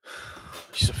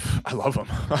 I love him.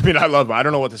 I mean, I love him. I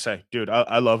don't know what to say, dude.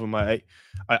 I love him. I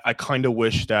kind of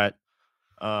wish that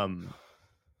they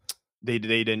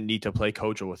didn't need to play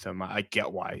Kojo with him. I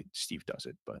get why Steve does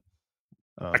it, but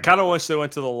I kind of wish they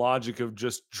went to the logic of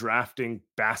just drafting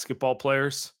basketball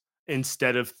players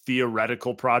instead of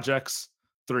theoretical projects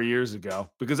 3 years ago,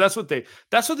 because that's what they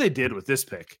did with this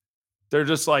pick. They're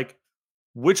just like,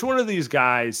 which one of these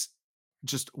guys,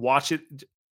 just watch it.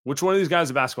 Which one of these guys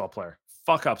is a basketball player?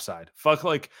 Fuck upside. Fuck,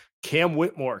 like Cam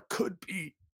Whitmore could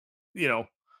be,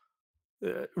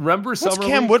 remember what's Summer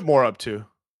Cam League? Whitmore up to?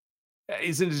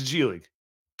 He's in his G League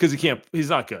because he's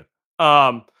not good.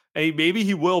 And maybe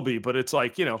he will be, but it's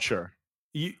like, sure.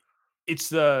 It's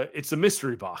the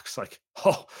mystery box. Like,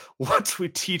 once we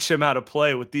teach him how to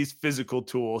play with these physical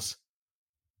tools,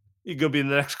 he could be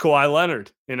the next Kawhi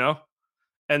Leonard, And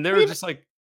they were just like,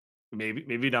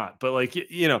 maybe not. But like,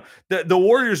 the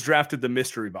Warriors drafted the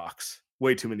mystery box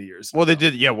way too many years ago. Well, they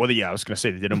did. Yeah. Well, I was going to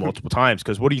say they did it multiple times.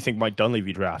 Because what do you think Mike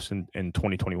Dunleavy drafts in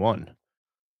 2021?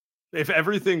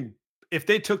 If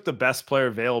they took the best player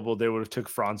available, they would have took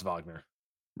Franz Wagner.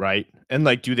 Right. And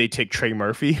like, do they take Trey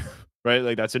Murphy? Right.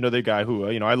 Like that's another guy who,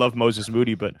 I love Moses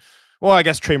Moody, but I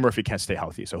guess Trey Murphy can't stay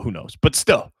healthy. So who knows, but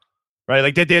still, right.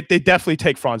 Like they definitely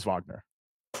take Franz Wagner.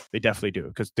 They definitely do,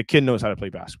 because the kid knows how to play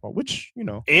basketball, which, we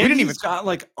And didn't he's even got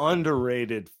like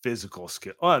underrated physical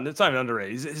skill. Oh, it's not even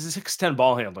underrated. He's a 6'10"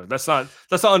 ball handler. That's not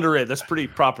underrated. That's pretty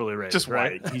properly rated. just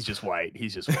right? white. He's just white.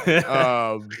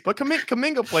 But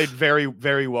Kuminga played very,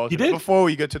 very well. He did. Before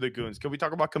we get to the Goons, can we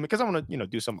talk about Kuminga? Because I want to,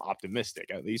 do some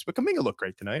optimistic at least. But Kuminga looked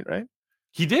great tonight, right?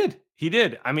 He did.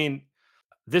 I mean,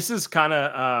 this is kind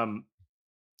of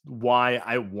why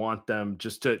I want them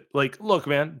just to look,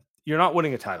 man, you're not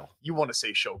winning a title. You want to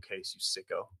say showcase, you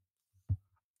sicko.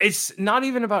 It's not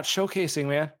even about showcasing,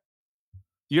 man.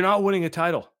 You're not winning a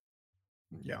title.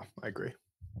 Yeah, I agree.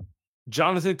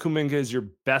 Jonathan Kuminga is your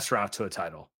best route to a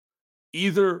title.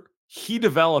 Either he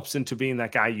develops into being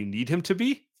that guy you need him to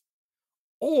be,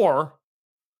 or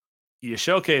you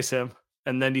showcase him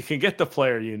and then you can get the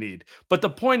player you need. But the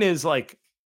point is,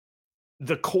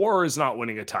 the core is not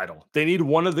winning a title. They need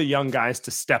one of the young guys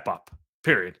to step up,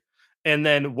 period. And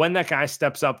then when that guy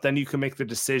steps up, then you can make the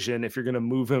decision if you're going to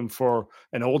move him for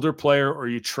an older player or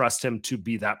you trust him to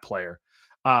be that player.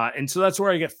 And so that's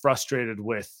where I get frustrated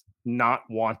with not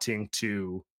wanting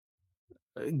to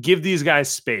give these guys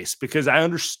space, because I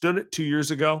understood it 2 years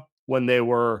ago when they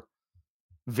were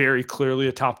very clearly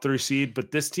a top 3 seed. But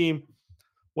this team,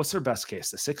 what's their best case?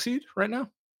 The 6 seed right now?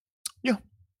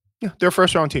 Yeah, they're a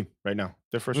first round team right now.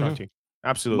 They're first round team.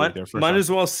 Absolutely. Might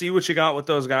as well see what you got with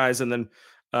those guys and then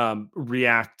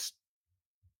react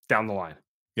down the line.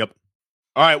 Yep.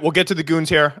 All right, we'll get to the Goons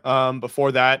here.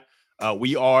 Before that,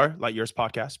 we are Light Years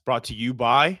Podcast, brought to you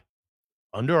by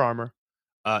Under Armour.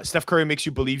 Steph Curry makes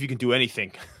you believe you can do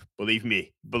anything. Believe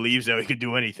me, believes that he can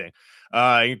do anything.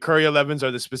 Curry 11s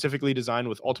are specifically designed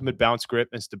with ultimate bounce, grip,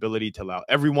 and stability to allow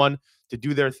everyone to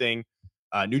do their thing.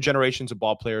 New generations of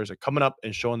ball players are coming up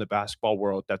and showing the basketball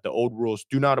world that the old rules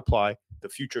do not apply. The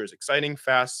future is exciting,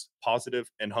 fast, positive,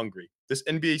 and hungry. This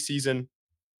NBA season,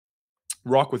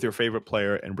 rock with your favorite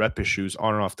player and rep his shoes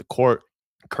on and off the court.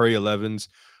 Curry 11s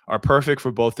are perfect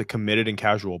for both the committed and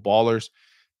casual ballers.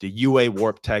 The UA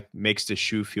Warp Tech makes the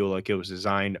shoe feel like it was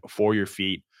designed for your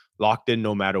feet, locked in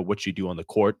no matter what you do on the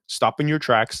court, stopping your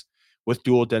tracks with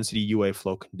dual density UA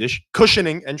flow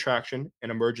cushioning and traction,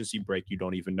 and emergency brake you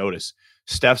don't even notice.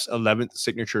 Steph's 11th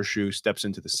signature shoe steps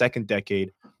into the second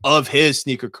decade of his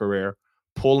sneaker career,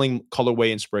 pulling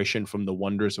colorway inspiration from the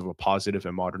wonders of a positive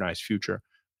and modernized future.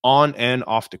 On and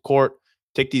off the court,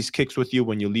 take these kicks with you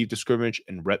when you leave the scrimmage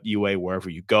and rep UA wherever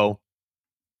you go.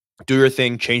 Do your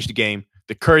thing, change the game.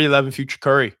 The Curry 11 Future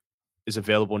Curry is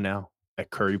available now at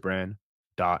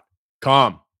currybrand.com.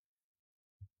 All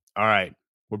right.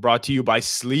 We're brought to you by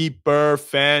Sleeper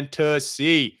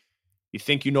Fantasy. You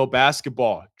think you know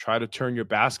basketball? Try to turn your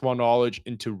basketball knowledge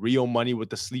into real money with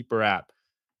the Sleeper app,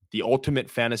 the ultimate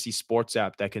fantasy sports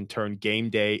app that can turn game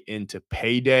day into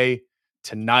payday.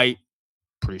 Tonight,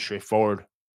 pretty straightforward.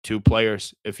 2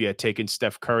 players. If you had taken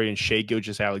Steph Curry and Shai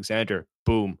Gilgeous-Alexander,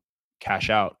 boom, cash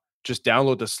out. Just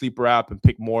download the Sleeper app and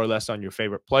pick more or less on your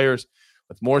favorite players.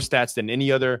 With more stats than any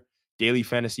other daily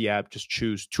fantasy app, just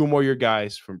choose 2 more of your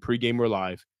guys from pregame or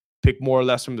live. Pick more or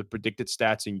less from the predicted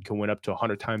stats, and you can win up to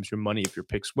 100 times your money if your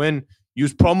picks win.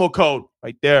 Use promo code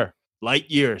right there, Light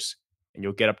Years, and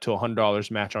you'll get up to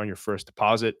 $100 match on your first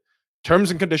deposit.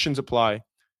 Terms and conditions apply.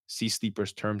 See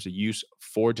Sleeper's terms of use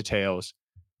for details.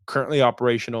 Currently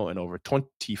operational in over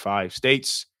 25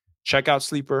 states. Check out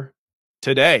Sleeper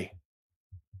today.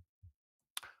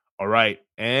 All right.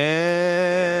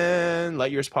 And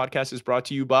Light Years Podcast is brought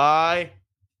to you by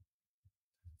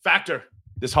Factor.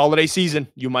 This holiday season,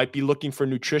 you might be looking for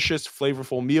nutritious,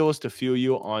 flavorful meals to fuel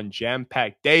you on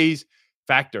jam-packed days.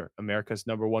 Factor, America's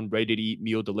 #1 ready-to-eat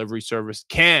meal delivery service,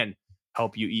 can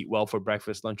help you eat well for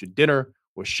breakfast, lunch, and dinner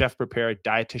with chef-prepared,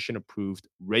 dietitian-approved,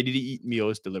 ready-to-eat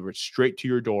meals delivered straight to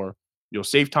your door. You'll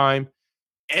save time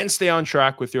and stay on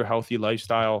track with your healthy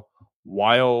lifestyle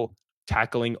while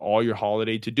tackling all your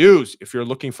holiday to-dos. If you're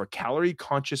looking for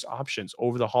calorie-conscious options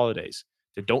over the holidays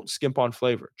that don't skimp on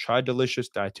flavor, try delicious,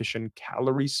 dietitian,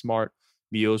 calorie-smart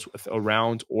meals with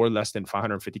around or less than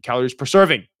 550 calories per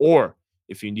serving. Or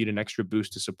if you need an extra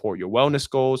boost to support your wellness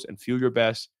goals and feel your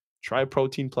best, try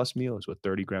Protein Plus meals with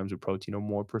 30 grams of protein or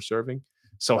more per serving.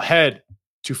 So head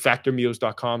to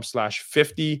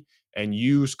factormeals.com/50 and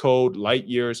use code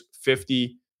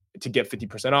LightYears50 to get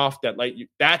 50% off.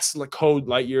 That's the code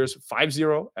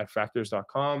LightYears50 at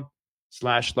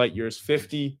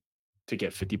factors.com/LightYears50 to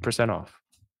get 50% off.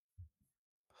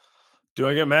 Do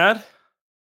I get mad?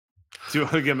 Do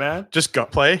I get mad? Just go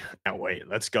play. Can't wait.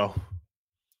 Let's go.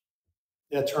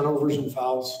 Yeah, turnovers and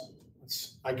fouls.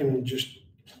 I can just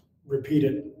repeat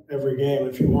it every game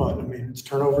if you want. I mean, it's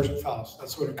turnovers and fouls.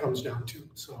 That's what it comes down to.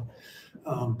 So,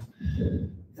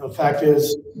 the fact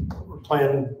is, we're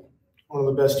playing one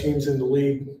of the best teams in the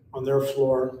league on their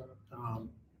floor.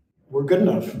 We're good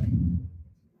enough.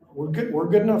 We're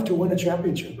good enough to win a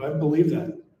championship. I believe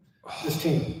that, this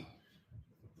team.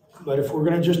 But if we're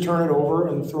going to just turn it over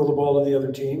and throw the ball to the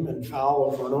other team and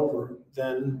foul over and over,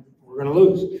 then we're going to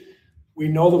lose. We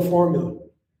know the formula.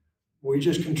 We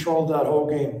just controlled that whole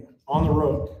game on the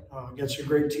road against a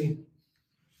great team.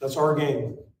 That's our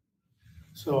game.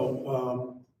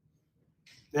 So,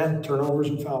 turnovers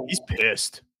and fouls. He's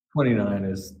pissed. 29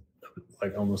 is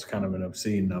like almost kind of an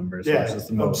obscene number. So Yeah, it's just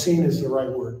the most. obscene is the right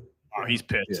word. Oh, he's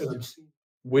pissed. It's an obscene.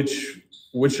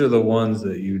 Which are the ones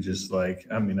that you just like?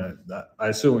 I mean, I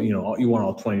assume you want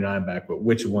all 29 back, but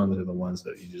which ones are the ones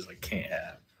that you just like can't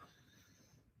have?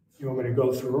 You want me to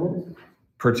go through them?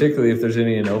 Particularly if there's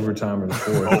any in overtime or the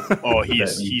fourth.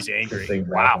 He's angry.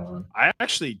 Wow.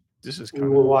 This is We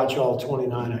will watch all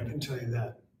 29. I can tell you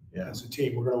that. Yeah. As a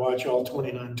team, we're going to watch all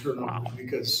 29 turnovers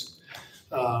because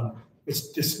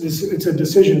it's a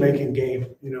decision-making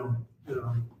game.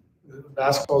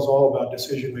 Basketball is all about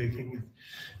decision-making.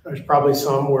 There's probably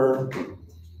some where,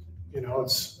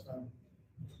 it's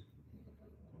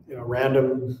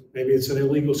random. Maybe it's an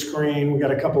illegal screen. We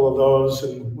got a couple of those,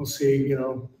 and we'll see.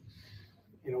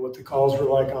 What the calls were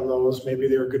like on those. Maybe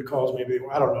they were good calls. Maybe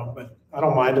I don't know. But I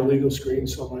don't mind illegal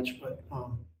screens so much. But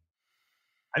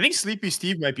I think Sleepy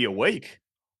Steve might be awake.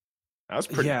 That was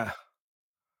pretty. Yeah, that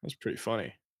was pretty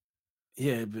funny.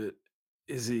 Yeah, but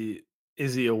is he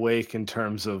awake in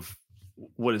terms of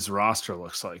what his roster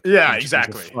looks like? Yeah, in terms of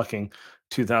exactly. Fucking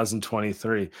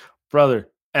 2023, brother.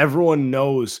 Everyone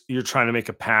knows you're trying to make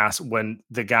a pass when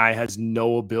the guy has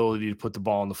no ability to put the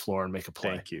ball on the floor and make a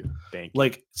play. Thank you.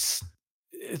 Like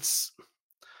it's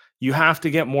you have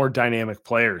to get more dynamic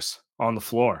players on the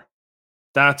floor.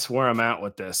 That's where I'm at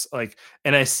with this. Like,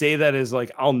 and I say that as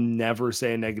like, I'll never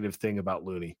say a negative thing about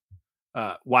Looney.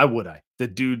 Why would I? The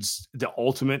dude's the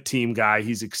ultimate team guy.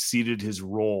 He's exceeded his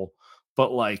role,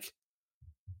 but like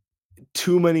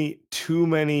too many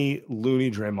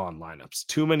Looney Draymond lineups,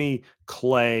 too many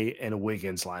Clay and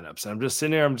Wiggins lineups. And I'm just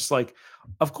sitting there. I'm just like,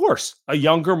 of course, a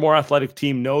younger, more athletic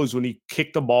team knows when he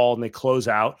kick the ball and they close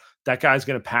out, that guy's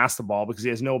going to pass the ball because he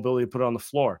has no ability to put it on the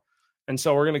floor. And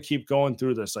so we're going to keep going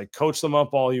through this. Like, coach them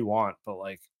up all you want, but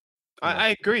like, I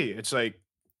agree. It's like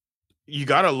you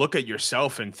got to look at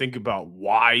yourself and think about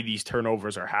why these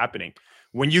turnovers are happening.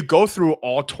 When you go through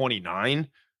all 29,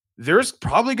 there's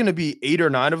probably going to be 8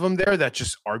 or 9 of them there that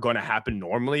just are going to happen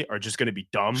normally, are just going to be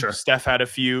dumb. Sure. Steph had a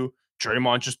few.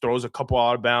 Draymond just throws a couple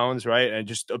out of bounds, right? And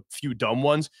just a few dumb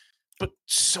ones. But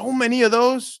so many of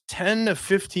those, 10 to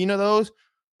 15 of those,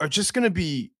 are just going to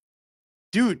be,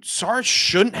 dude, Sarge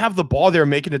shouldn't have the ball there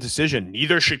making a decision.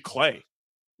 Neither should Clay.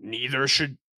 Neither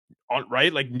should,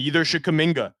 right? Like, neither should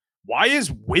Kuminga. Why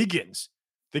is Wiggins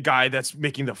the guy that's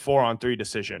making the 4-on-3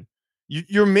 decision?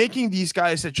 You're making these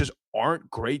guys that just aren't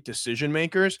great decision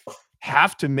makers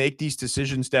have to make these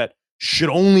decisions that should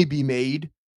only be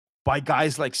made by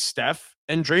guys like Steph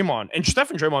and Draymond. And Steph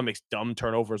and Draymond makes dumb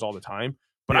turnovers all the time,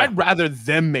 but I'd rather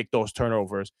them make those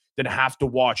turnovers than have to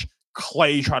watch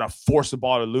Clay try to force the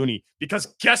ball to Looney.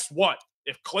 Because guess what?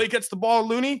 If Clay gets the ball to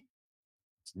Looney,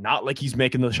 it's not like he's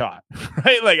making the shot,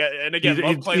 right? Like, and again,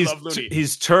 love Clay, love Looney.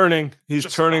 He's turning,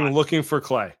 not. looking for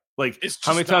Clay. Like,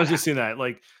 how many times have you seen that?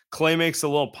 Like, Clay makes a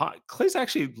little pot. Clay's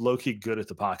actually low-key good at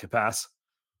the pocket pass.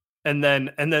 And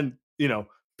then,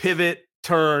 pivot,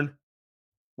 turn.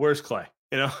 Where's Clay?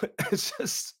 It's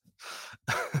just,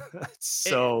 it's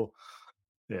so,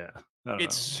 yeah. I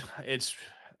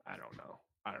don't know.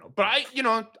 But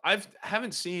I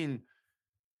haven't seen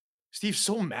Steve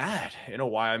so mad in a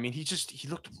while. I mean, he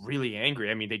looked really angry.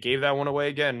 I mean, they gave that one away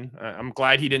again. I'm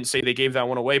glad he didn't say they gave that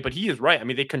one away, but he is right. I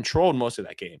mean, they controlled most of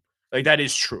that game. Like, that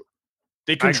is true.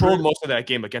 They controlled most of that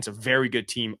game against a very good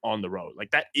team on the road.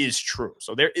 Like, that is true.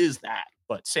 So there is that.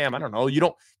 But Sam, I don't know. You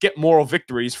don't get moral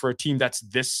victories for a team that's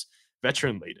this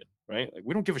veteran-laden, right? Like,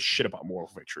 we don't give a shit about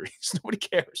moral victories. Nobody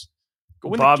cares. Go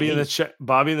win Bobby the in game.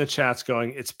 Bobby in the chat's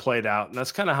going, it's played out. And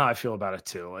that's kind of how I feel about it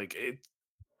too. Like, it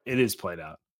is played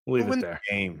out. We'll leave it there.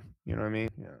 The game. You know what I mean?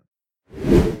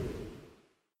 Yeah.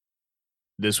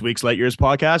 This week's Light Years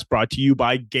podcast brought to you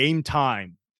by Game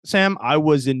Time. Sam, I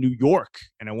was in New York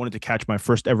and I wanted to catch my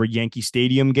first ever Yankee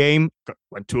Stadium game.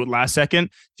 Went to it last second.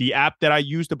 The app that I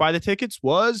used to buy the tickets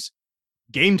was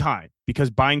Game Time, because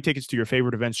buying tickets to your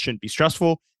favorite events shouldn't be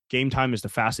stressful. Game Time is the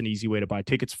fast and easy way to buy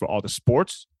tickets for all the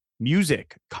sports,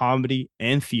 music, comedy,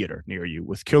 and theater near you.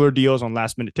 With killer deals on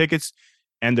last-minute tickets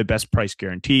and the best price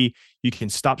guarantee, you can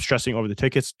stop stressing over the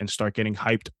tickets and start getting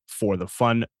hyped for the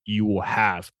fun you will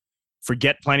have.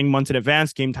 Forget planning months in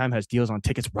advance. Game Time has deals on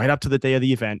tickets right up to the day of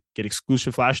the event. Get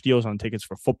exclusive flash deals on tickets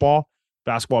for football,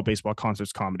 basketball, baseball,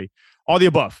 concerts, comedy, all the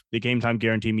above. The Game Time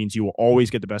guarantee means you will always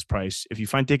get the best price. If you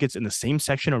find tickets in the same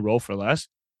section or row for less,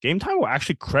 Game Time will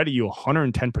actually credit you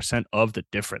 110% of the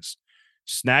difference.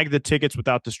 Snag the tickets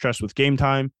without the stress with Game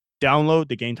Time. Download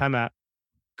the Game Time app,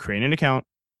 create an account,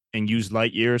 and use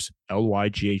Lightyears,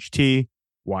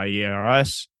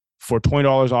 LYGHTYERS, for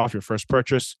 $20 off your first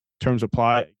purchase. Terms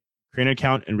apply. Create an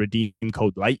account and redeem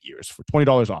code Lightyears for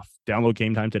 $20 off. Download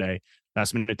Game Time today.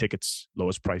 Last minute tickets,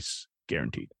 lowest price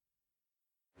guaranteed.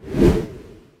 All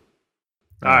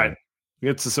right.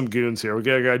 Get to some goons here. We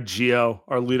got Gio,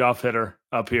 our leadoff hitter,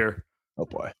 up here. Oh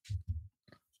boy.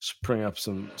 Just bring up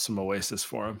some Oasis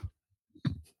for him.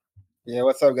 Yeah,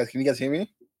 what's up, guys? Can you guys hear me?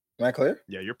 Am I clear?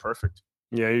 Yeah, you're perfect.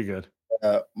 Yeah, you're good.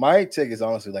 My take is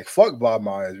honestly like fuck Bob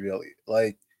Myers, really.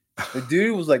 Like the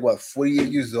dude was like 48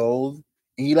 years old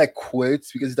and he like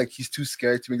quits because he's too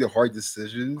scared to make the hard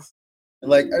decisions. And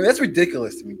like, I mean, that's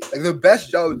ridiculous to me. Like the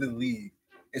best job in the league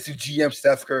is to GM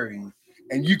Steph Curry,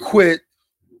 and you quit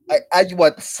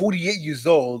at 48 years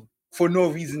old for no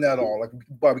reason at all. Like,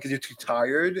 why? Because you're too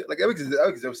tired. Like that makes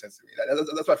no sense to me.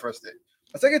 That's my first take.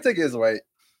 My second take is right.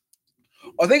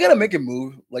 Are they gonna make a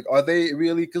move? Like, are they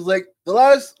really? Because like the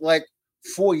last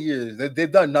 4 years,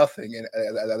 they've done nothing at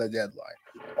the deadline.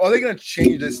 Are they gonna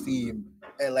change this team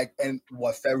in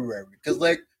February? Because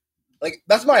like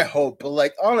that's my hope. But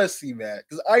like honestly, man,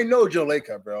 because I know Joe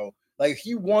Lacob, bro. Like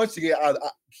he wants to get out.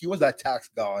 He wants that tax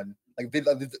gone. Like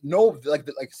Siakam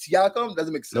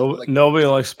doesn't make sense. Nobody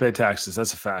likes to pay taxes.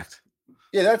 That's a fact.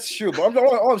 Yeah, that's true. But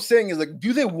all I'm saying is like,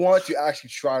 do they want to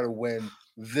actually try to win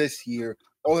this year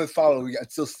or the following year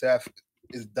until Steph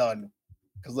is done?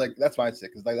 Because like that's my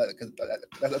take. Because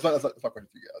that's my question for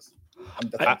you guys.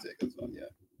 That's my take. That's fine, yeah.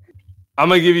 I'm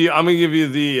gonna give you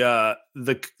the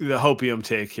hopium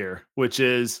take here, which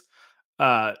is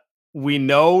we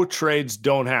know trades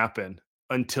don't happen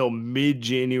until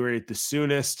mid-January at the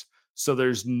soonest, so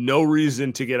there's no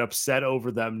reason to get upset over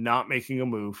them not making a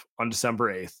move on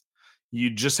December 8th. You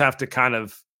just have to kind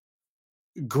of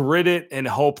grit it and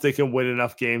hope they can win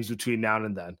enough games between now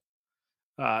and then.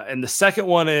 And the second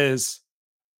one is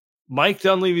Mike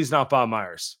Dunleavy's not Bob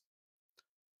Myers.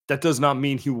 That does not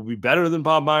mean he will be better than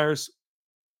Bob Myers.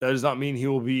 That does not mean he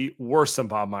will be worse than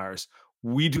Bob Myers.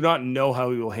 We do not know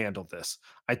how he will handle this.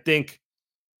 I think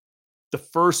the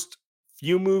first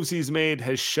few moves he's made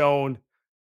has shown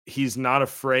he's not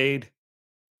afraid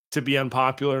to be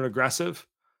unpopular and aggressive,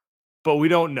 but we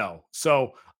don't know.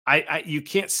 So you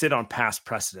can't sit on past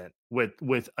precedent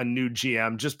with a new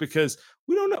GM just because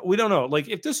we don't know. We don't know. Like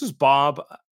if this was Bob,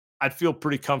 I'd feel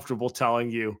pretty comfortable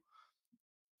telling you,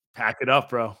 pack it up,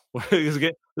 bro. Let's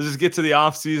just get to the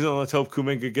off season. Let's hope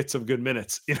Kuminga gets some good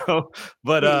minutes,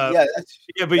 But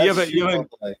you have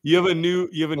a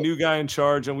new guy in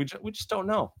charge, and we just don't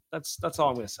know. That's all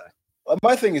I'm gonna say.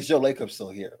 My thing is Joe Lacob's still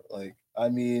here. Like, I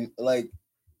mean, like,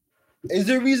 is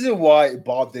there a reason why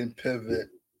Bob didn't pivot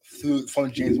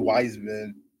from James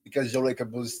Wiseman because Joe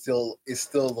Lacob is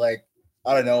still like,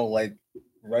 I don't know, like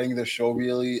running the show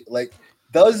really? Like,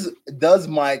 does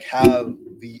Mike have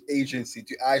the agency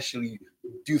to actually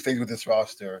do things with this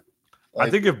roster? Like,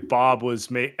 I think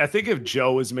if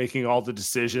Joe was making all the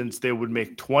decisions, they would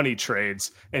make 20 trades,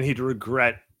 and he'd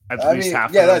regret at least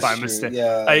half of them by mistake.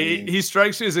 Yeah, he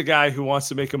strikes me as a guy who wants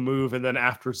to make a move, and then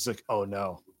afterwards, it's like, oh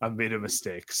no, I've made a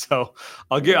mistake. So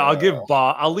I'll give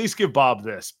Bob. I'll at least give Bob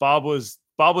this. Bob was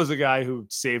a guy who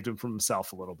saved him from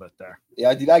himself a little bit there. Yeah,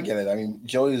 I get it. I mean,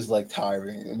 Joe is like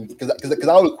tiring because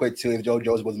I would quit too if Joe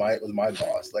Jones was my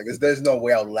boss. Like, there's no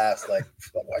way I would last like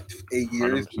 8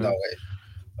 years. 100%. No way.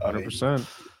 100%.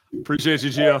 Appreciate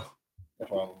you, Gio. No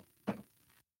problem.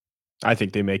 I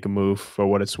think they make a move for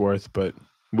what it's worth, but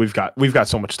we've got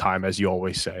so much time, as you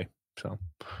always say. So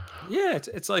yeah,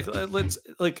 it's like let's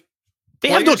like they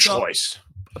have no choice.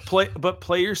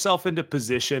 Play yourself into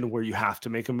position where you have to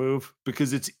make a move,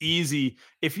 because it's easy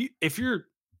if you're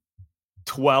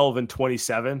 12 and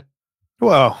 27.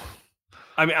 Well,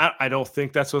 I mean, I don't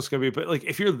think that's what it's gonna be, but like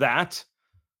if you're that,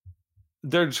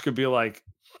 they're just gonna be like,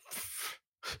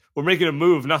 we're making a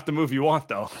move, not the move you want,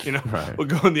 though. Right. We're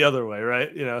going the other way,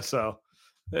 right? So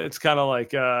it's kind of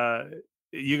like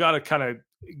you got to kind of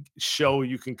show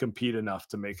you can compete enough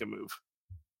to make a move.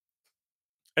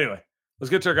 Anyway, let's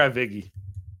get to our guy Viggy.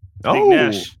 Oh,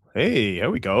 Nash. Hey, there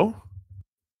we go.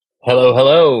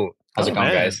 Hello. How's it going,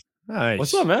 guys? Nice.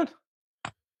 What's up, man?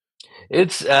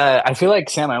 It's I feel like,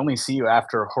 Sam, I only see you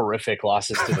after horrific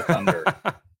losses to the Thunder.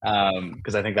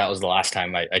 Because I think that was the last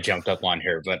time I jumped up on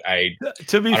here. But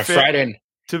to be fair,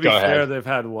 they've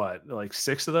had what, like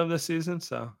 6 of them this season.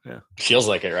 So yeah, feels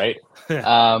like it, right?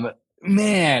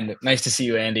 Man, nice to see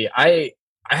you, Andy. I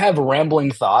I have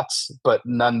rambling thoughts, but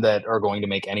none that are going to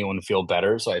make anyone feel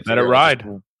better. So Let it ride.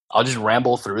 I'll just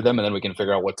ramble through them and then we can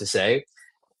figure out what to say.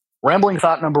 Rambling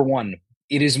thought number 1.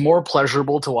 It is more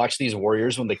pleasurable to watch these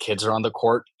Warriors when the kids are on the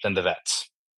court than the vets.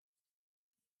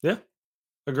 Yeah,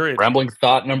 agreed. Rambling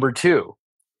thought number 2.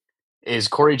 Is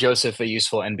Corey Joseph a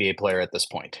useful NBA player at this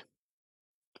point?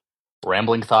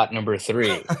 Rambling thought number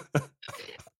 3.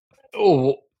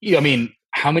 Oh, I mean,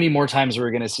 how many more times are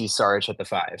we going to see Saric at the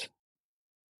 5?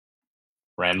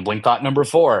 Rambling thought number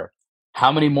 4.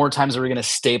 How many more times are we going to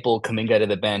staple Kuminga to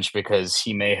the bench because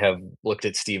he may have looked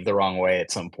at Steve the wrong way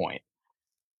at some point?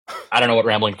 I don't know what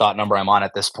rambling thought number I'm on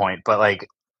at this point, but like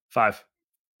 5.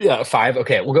 Yeah, 5.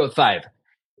 Okay, we'll go with 5.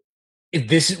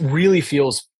 This really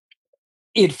feels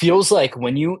like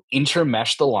when you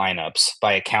intermesh the lineups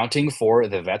by accounting for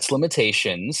the vets'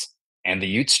 limitations and the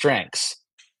Ute strengths,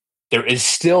 there is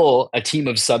still a team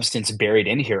of substance buried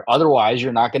in here. Otherwise,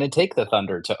 you're not going to take the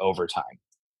Thunder to overtime.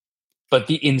 But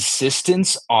the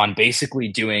insistence on basically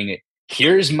doing,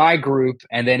 here's my group,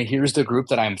 and then here's the group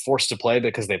that I'm forced to play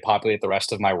because they populate the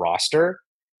rest of my roster,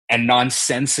 and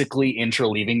nonsensically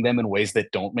interleaving them in ways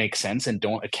that don't make sense and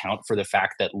don't account for the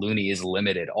fact that Looney is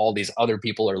limited. All these other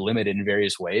people are limited in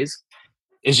various ways.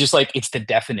 It's just like, it's the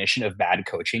definition of bad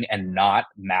coaching and not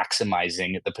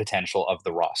maximizing the potential of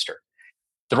the roster.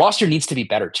 The roster needs to be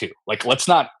better too. Like, let's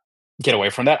not get away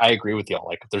from that. I agree with y'all.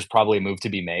 Like, there's probably a move to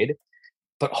be made.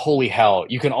 But holy hell,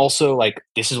 you can also, like,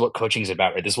 this is what coaching's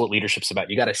about, right? This is what leadership's about.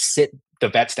 You got to sit the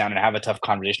vets down and have a tough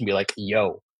conversation and be like,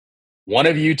 yo, one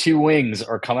of you 2 wings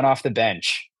are coming off the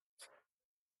bench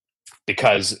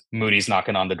because Moody's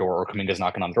knocking on the door or Kuminga's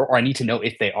knocking on the door, or I need to know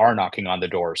if they are knocking on the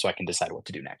door so I can decide what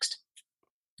to do next.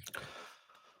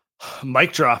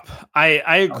 Mic drop.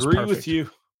 I agree with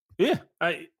you. Yeah,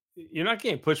 you're not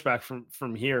getting pushback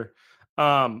from here.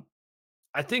 I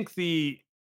think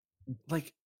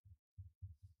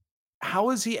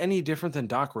how is he any different than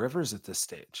Doc Rivers at this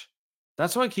stage?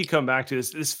 That's why I keep coming back to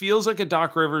this. This feels like a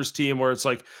Doc Rivers team where it's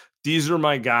like, these are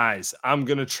my guys. I'm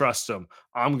going to trust them.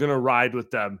 I'm going to ride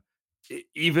with them,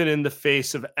 even in the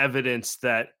face of evidence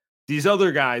that these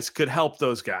other guys could help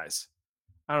those guys.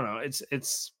 I don't know.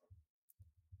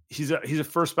 He's a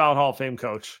first ballot Hall of Fame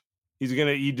coach.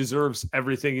 He deserves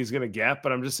everything he's going to get.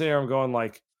 But I'm just saying, I'm going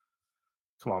like,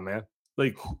 come on, man.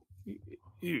 Like,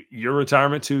 your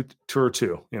retirement tour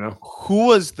 2, you know? Who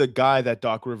was the guy that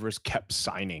Doc Rivers kept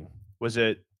signing?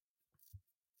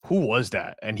 Who was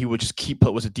that? And he would just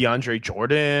was it DeAndre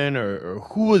Jordan or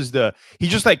who was he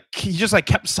just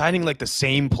kept signing like the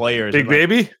same players. Big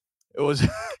Baby? It was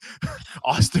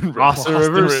Austin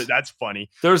Rivers. That's funny.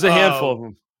 There was a handful of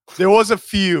them. There was a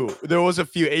few.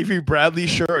 Avery Bradley,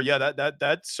 sure. Yeah,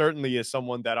 that certainly is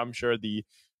someone that I'm sure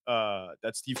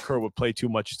that Steve Kerr would play too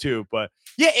much too. But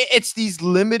yeah, it's these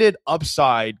limited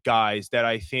upside guys that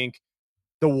I think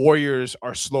the Warriors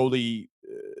are slowly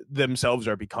themselves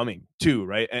are becoming too,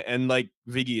 right? And like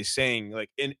Viggy is saying, like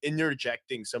in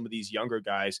interjecting some of these younger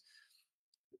guys,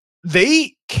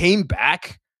 they came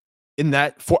back in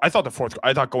that. I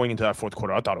thought going into that fourth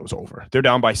quarter, I thought it was over. They're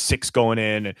down by 6 going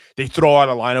in, and they throw out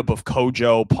a lineup of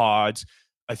Kojo, Pods.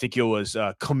 I think it was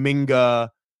Kuminga.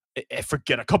 I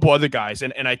forget a couple other guys,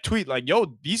 and I tweet like,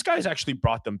 "Yo, these guys actually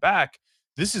brought them back.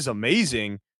 This is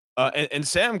amazing." And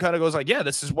Sam kind of goes like, "Yeah,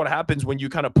 this is what happens when you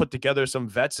kind of put together some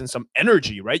vets and some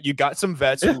energy, right? You got some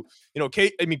vets who,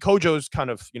 Kojo's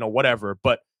kind of, whatever,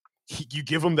 but you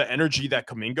give them the energy that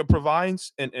Kuminga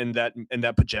provides and that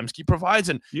Podziemski provides,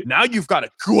 and now you've got a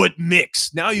good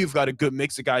mix. Now you've got a good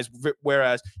mix of guys.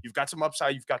 Whereas you've got some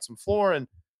upside, you've got some floor, and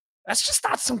that's just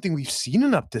not something we've seen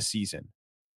enough this season.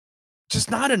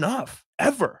 Just not enough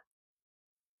ever."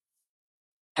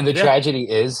 And the tragedy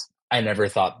is, I never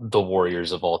thought the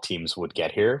Warriors of all teams would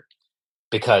get here,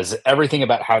 because everything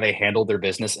about how they handled their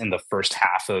business in the first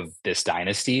half of this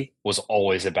dynasty was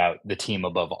always about the team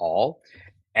above all.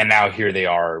 And now here they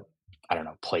are, I don't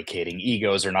know, placating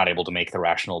egos or not able to make the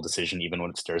rational decision even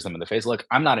when it stares them in the face. Look,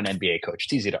 I'm not an NBA coach.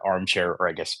 It's easy to armchair or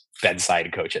I guess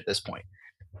bedside coach at this point.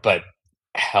 But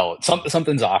hell,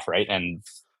 something's off, right? And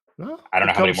I don't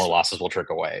know how many more losses will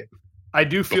trickle away. I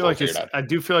do feel like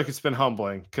it's been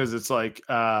humbling, because it's like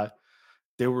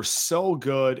they were so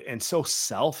good and so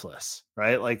selfless,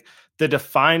 right? Like the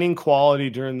defining quality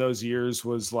during those years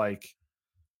was like,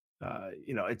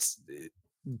 it's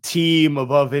team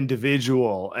above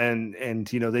individual, and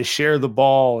they share the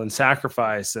ball and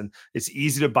sacrifice, and it's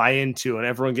easy to buy into, and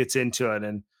everyone gets into it.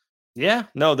 And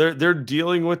they're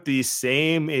dealing with these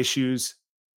same issues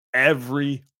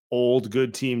every old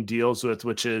good team deals with,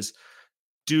 which is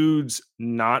dudes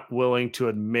not willing to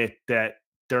admit that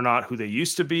they're not who they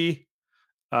used to be.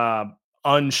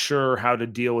 unsure how to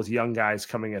deal with young guys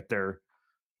coming at their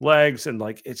legs, and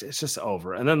like it's just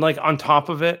over. And then like on top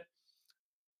of it,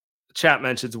 chat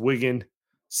mentions Wiggins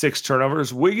 6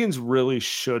 turnovers. Wiggins really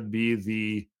should be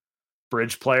the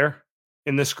bridge player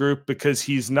in this group because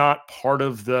he's not part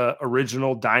of the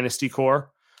original dynasty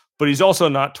core, but he's also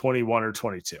not 21 or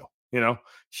 22. You know,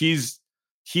 he's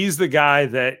the guy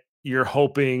that you're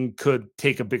hoping could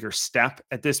take a bigger step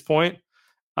at this point.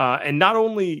 And not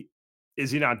only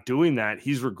is he not doing that,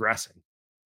 he's regressing.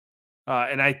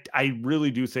 And I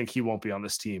really do think he won't be on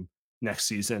this team next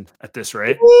season at this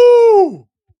rate. Woo!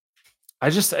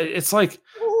 It's like,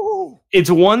 it's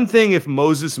one thing if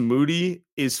Moses Moody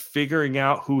is figuring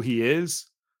out who he is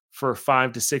for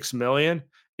 $5 to $6 million.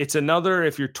 It's another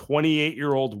if you're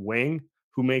 28-year-old wing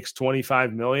who makes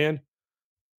 $25 million.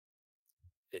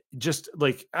 Just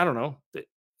like, I don't know,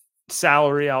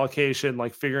 salary allocation,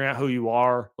 like figuring out who you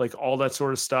are, like all that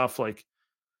sort of stuff. Like,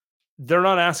 they're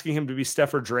not asking him to be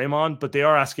Steph or Draymond, but they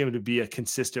are asking him to be a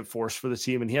consistent force for the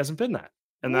team, and he hasn't been that.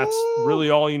 And that's really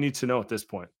all you need to know at this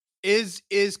point. Is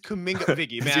Kuminga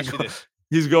Viggy? Let me ask you this.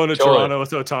 He's going to Toronto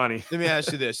with Ohtani. Let me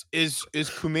ask you this. Is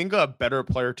Kuminga a better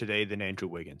player today than Andrew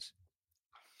Wiggins?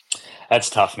 That's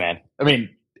tough, man. I mean,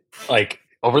 like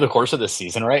over the course of the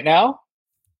season right now,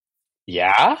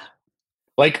 yeah.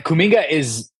 Like Kuminga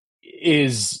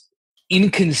is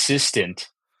inconsistent,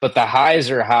 but the highs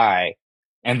are high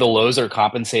and the lows are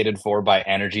compensated for by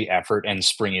energy, effort, and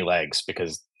springy legs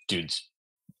because dude's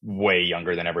way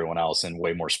younger than everyone else and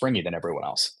way more springy than everyone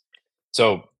else.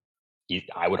 So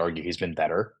I would argue he's been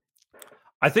better.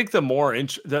 I think the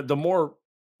more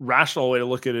rational way to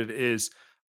look at it is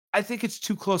I think it's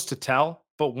too close to tell,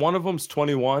 but one of them's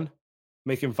 21,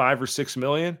 making $5 or $6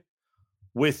 million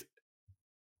with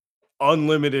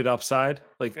unlimited upside.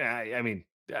 Like, I mean,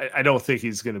 I don't think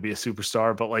he's going to be a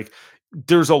superstar, but like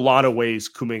there's a lot of ways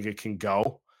Kuminga can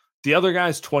go. The other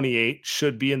guy's 28,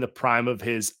 should be in the prime of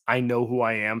his I know who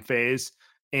I am phase.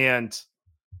 And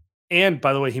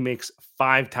by the way, he makes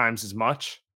 5 times as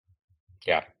much.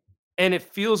 Yeah. And it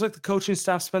feels like the coaching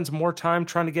staff spends more time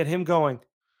trying to get him going.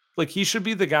 Like he should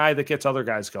be the guy that gets other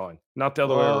guys going, not the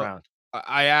other way around.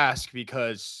 I ask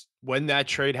because when that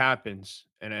trade happens,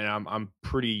 and I'm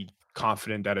pretty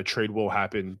confident that a trade will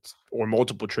happen or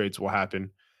multiple trades will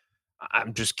happen.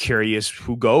 I'm just curious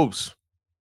who goes.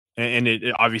 And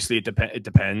it obviously it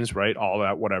depends, right? All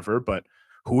that, whatever. But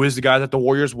who is the guy that the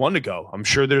Warriors want to go? I'm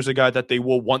sure there's a guy that they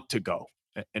will want to go.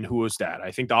 And who is that?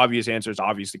 I think the obvious answer is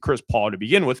obviously Chris Paul to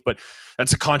begin with, but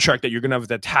that's a contract that you're going to have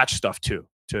to attach stuff to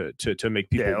make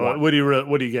people want. What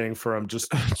are you getting from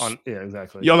just on? Yeah,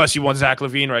 exactly. Unless you want Zach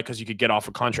LaVine, right? Because you could get off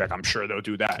a contract. I'm sure they'll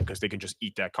do that because they can just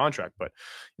eat that contract. But,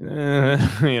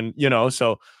 and, you know,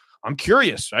 so I'm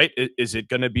curious, right? Is it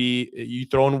going to be you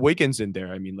throwing Wiggins in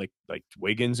there? I mean, like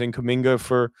Wiggins and Kuminga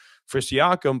for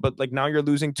Siakam, but like now you're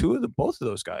losing both of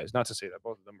those guys. Not to say that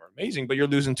both of them are amazing, but you're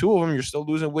losing 2 of them. You're still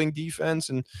losing wing defense,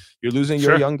 and you're losing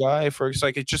your young guy for. It's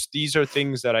like these are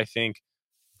things that I think.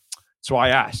 So I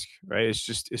ask, right? It's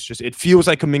just it feels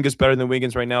like Kuminga's better than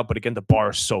Wiggins right now, but again, the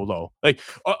bar is so low. Like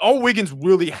all Wiggins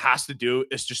really has to do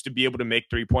is just to be able to make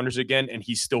 3-pointers again, and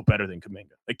he's still better than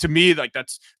Kuminga. Like to me, like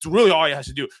it's really all he has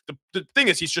to do. The thing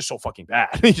is, he's just so fucking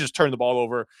bad. He just turned the ball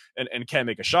over and can't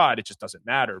make a shot. It just doesn't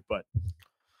matter. But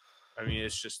I mean,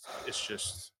 it's just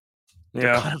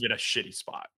they're kind of in a shitty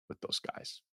spot with those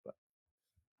guys. But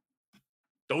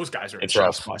those guys are in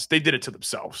shitty spots. They did it to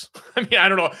themselves. I mean, I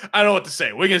don't know what to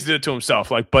say. Wiggins did it to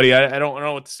himself. Like, buddy, I don't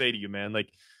know what to say to you, man. Like,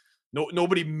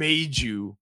 nobody made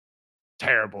you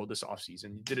terrible this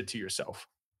offseason. You did it to yourself.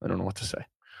 I don't know what to say.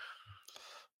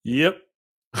 Yep.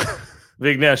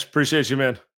 Big Nash, appreciate you,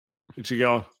 man. Get you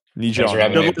going. Need you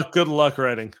on. Good luck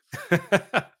writing.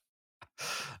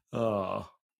 All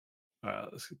right,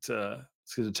 let's get to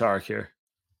Tarek here.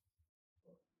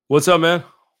 What's up, man?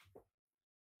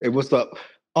 Hey, what's up?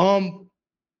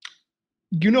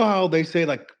 You know how they say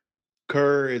like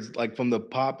Kerr is like from the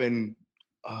Pop and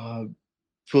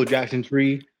Phil Jackson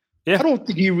tree? Yeah. I don't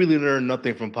think he really learned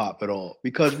nothing from Pop at all.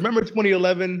 Because remember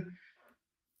 2011,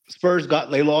 Spurs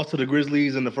they lost to the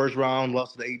Grizzlies in the first round,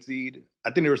 lost to the 8th seed. I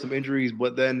think there were some injuries,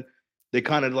 but then they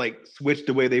kind of like switched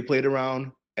the way they played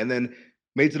around and then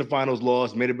made it to the finals,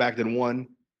 lost, made it back, then won.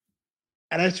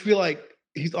 And I just feel like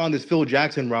he's on this Phil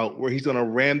Jackson route where he's going to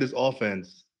ram this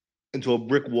offense into a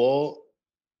brick wall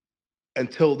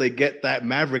until they get that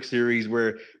Maverick series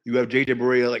where you have JJ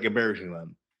Barea like embarrassing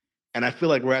them. And I feel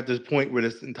like we're at this point where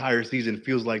this entire season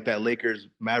feels like that Lakers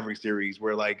Maverick series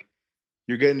where like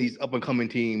you're getting these up and coming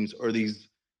teams or these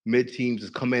mid teams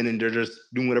just come in and they're just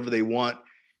doing whatever they want.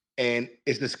 And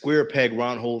it's the square peg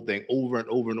round hole thing over and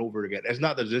over and over again. It's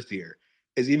not just this year.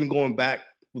 is even going back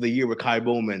the year with Kai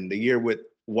Bowman, the year with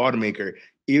Watermaker,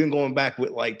 even going back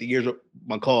with like the years of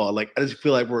McCall. Like I just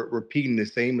feel like we're repeating the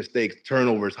same mistakes,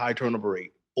 turnovers, high turnover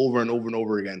rate, over and over and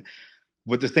over again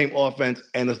with the same offense.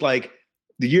 And it's like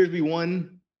the years we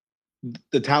won,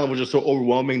 the talent was just so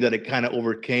overwhelming that it kind of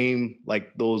overcame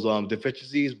like those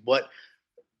deficiencies. But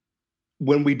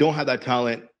when we don't have that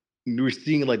talent, we're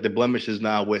seeing like the blemishes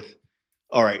now with,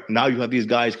 all right, now you have these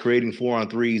guys creating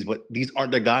 4-on-3s, but these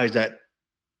aren't the guys that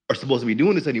are supposed to be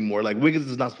doing this anymore. Like Wiggins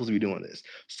is not supposed to be doing this.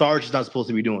 Sarge is not supposed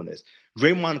to be doing this.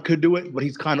 Draymond could do it, but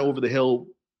he's kind of over the hill.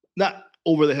 Not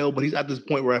over the hill, but he's at this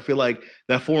point where I feel like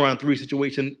that 4-on-3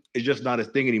 situation is just not his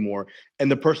thing anymore. And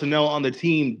the personnel on the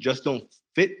team just don't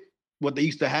fit what they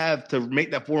used to have to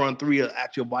make that 4-on-3 an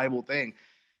actual viable thing.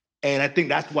 And I think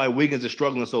that's why Wiggins is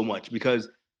struggling so much, because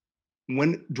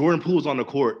when Jordan Poole was on the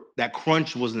court, that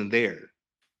crunch wasn't there.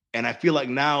 And I feel like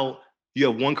now you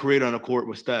have one creator on the court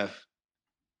with Steph.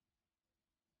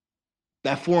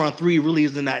 That 4-on-3 really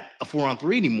isn't that a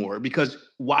 4-on-3 anymore, because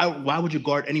why would you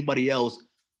guard anybody else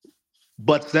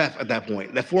but Steph at that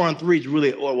point? That 4-on-3 is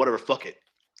really, or whatever, fuck it,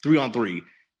 3-on-3.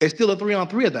 It's still a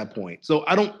 3-on-3 at that point. So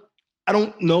I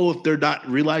don't know if they're not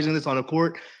realizing this on the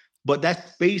court, but that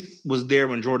space was there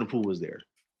when Jordan Poole was there.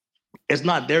 It's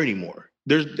not there anymore.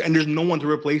 There's no one to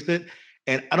replace it.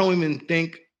 And I don't even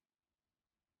think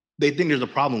they think there's a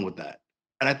problem with that.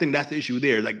 And I think that's the issue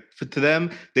there. Like to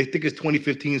them, they think it's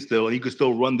 2015 still, and you could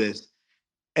still run this.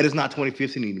 And it's not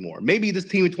 2015 anymore. Maybe this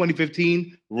team in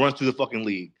 2015 runs through the fucking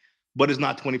league, but it's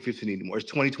not 2015 anymore. It's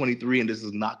 2023, and this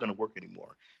is not going to work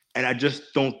anymore. And I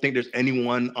just don't think there's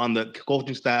anyone on the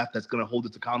coaching staff that's going to hold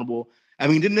us accountable. I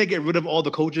mean, didn't they get rid of all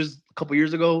the coaches a couple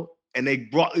years ago, and they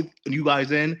brought new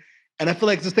guys in? And I feel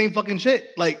like it's the same fucking shit.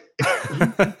 Like,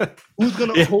 who's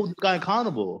going to hold this guy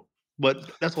accountable?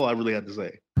 But that's all I really have to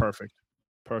say. Perfect.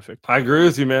 I agree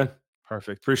with you, man.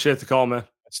 Perfect. Appreciate the call, man.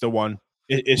 That's the one.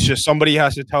 It's just somebody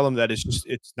has to tell them that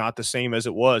it's not the same as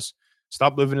it was.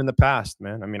 Stop living in the past,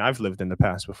 man. I mean, I've lived in the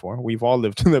past before. We've all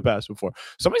lived in the past before.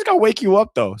 Somebody's got to wake you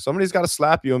up, though. Somebody's got to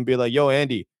slap you and be like, yo,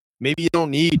 Andy, maybe you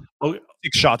don't need 6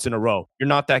 shots in a row. You're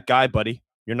not that guy, buddy.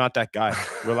 You're not that guy.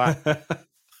 Relax. You know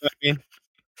what I mean?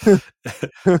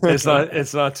 It's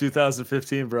not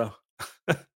 2015, bro.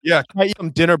 Yeah, try eat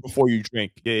some dinner before you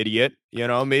drink, you idiot. You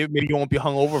know, maybe you won't be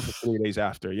hungover for 3 days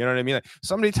after. You know what I mean? Like,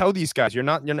 somebody tell these guys,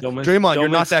 Draymond, you're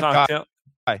not that guy.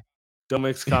 Don't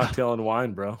mix cocktail and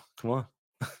wine, bro. Come on.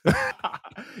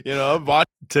 You know,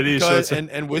 vodka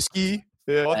and whiskey.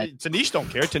 Tanish don't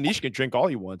care. Tanish can drink all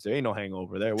he wants. There ain't no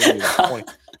hangover there. What are you, like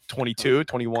 22,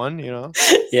 21, you know?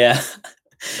 Yeah.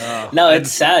 No,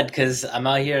 it's sad because I'm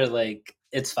out here like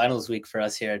it's finals week for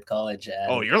us here at college.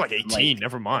 Oh, you're like 18.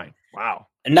 Never mind. Wow.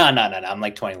 No. I'm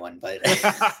like 21, but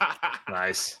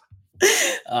nice.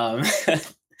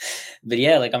 But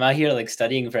yeah, like I'm out here like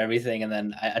studying for everything, and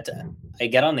then I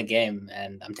get on the game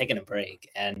and I'm taking a break.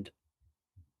 And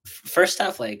first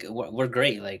half, like we're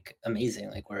great, like amazing,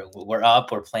 like we're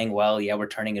up, we're playing well. Yeah, we're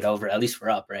turning it over. At least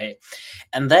we're up, right?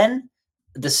 And then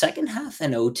the second half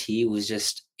and OT was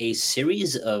just a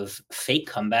series of fake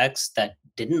comebacks that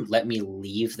didn't let me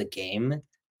leave the game.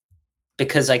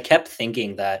 Because I kept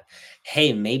thinking that,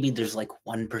 hey, maybe there's like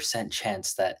 1%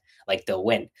 chance that like they'll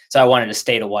win. So I wanted to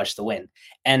stay to watch the win.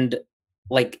 And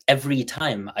like every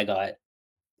time I got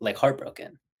like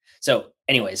heartbroken. So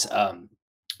anyways,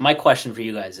 my question for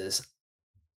you guys is,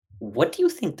 what do you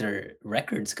think their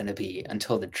record's going to be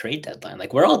until the trade deadline?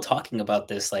 Like we're all talking about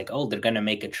this, like, oh, they're going to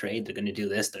make a trade. They're going to do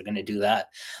this. They're going to do that.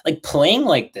 Like playing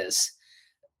like this,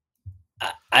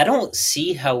 I don't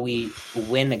see how we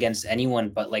win against anyone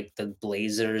but like the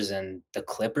Blazers and the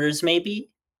Clippers, maybe.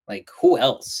 Like who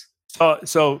else?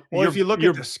 So well, if you look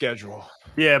at the schedule,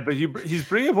 yeah, but he's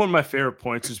bringing up one of my favorite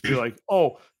points is be like,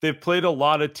 oh, they've played a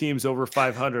lot of teams over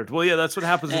 500. Well, yeah, that's what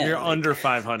happens when you're under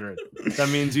 500. That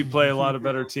means you play a lot of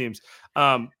better teams.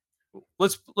 Let's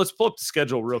pull up the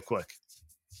schedule real quick.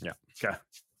 Yeah. Okay.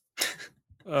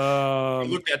 I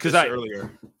looked at this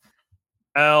earlier.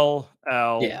 L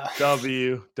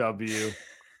W W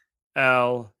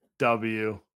L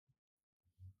W.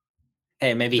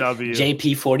 Hey, maybe W.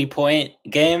 JP 40-point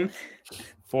game.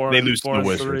 They lose to the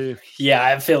Wizards. Yeah,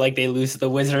 I feel like they lose to the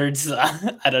Wizards.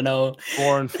 I don't know.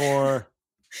 4-4,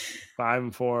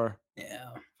 5-4. Yeah.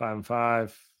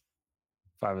 5-5,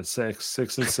 5-6,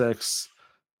 6-6,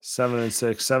 7-6,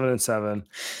 7-7.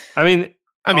 I mean,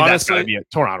 honestly, that's got to be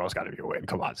Toronto's got to be a win.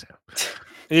 Come on, Sam.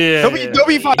 Yeah, they'll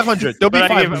be 500. They'll be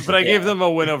 500. But I gave them a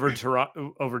win over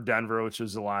Denver, which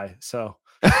was a lie. So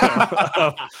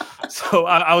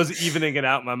I was evening it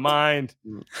out in my mind.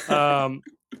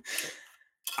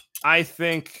 I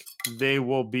think they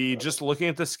will be, just looking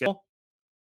at the schedule,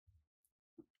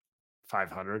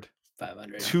 500.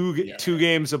 500. Two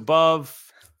games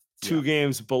above, two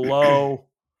games below.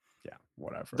 Yeah,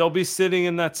 whatever. They'll be sitting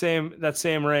in that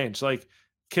same range. Like,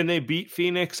 can they beat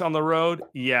Phoenix on the road?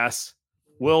 Yes.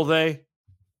 Will they?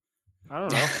 I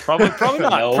don't know. Probably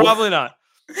not. No. Probably not.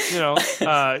 You know,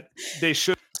 they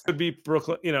should beat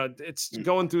Brooklyn. You know, it's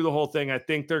going through the whole thing. I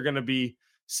think they're going to be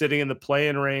sitting in the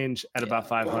play-in range at about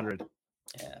 500.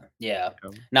 Yeah.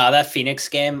 No, that Phoenix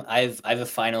game, I have a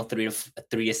final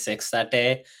 3-6 that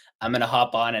day. I'm gonna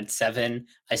hop on at 7.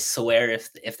 I swear,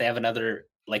 if they have another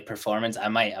like performance, I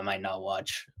might not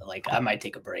watch. Like, I might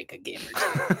take a break, a game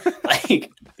or two.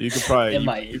 Like, you could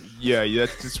probably, yeah,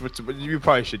 that's just what you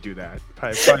probably should do that.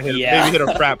 Probably maybe hit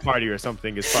a frat party or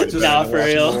something. It's probably better than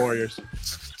watching the Warriors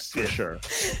for sure.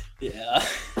 Yeah,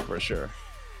 for sure.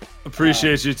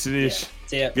 Appreciate you, Tanish.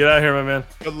 See ya. Get out of here, my man.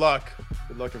 Good luck.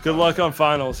 Good luck on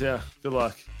finals. Yeah, good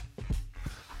luck.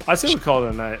 I say we call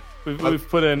it a night. We've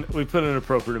put in an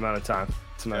appropriate amount of time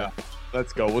tonight. Yeah.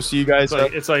 Let's go. We'll see you guys.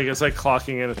 It's like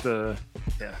clocking in at the.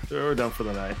 Yeah, we're done for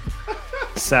the night.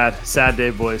 Sad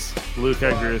day, boys. Luke, I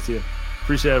agree with you.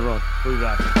 Appreciate everyone. We'll be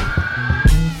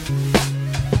back.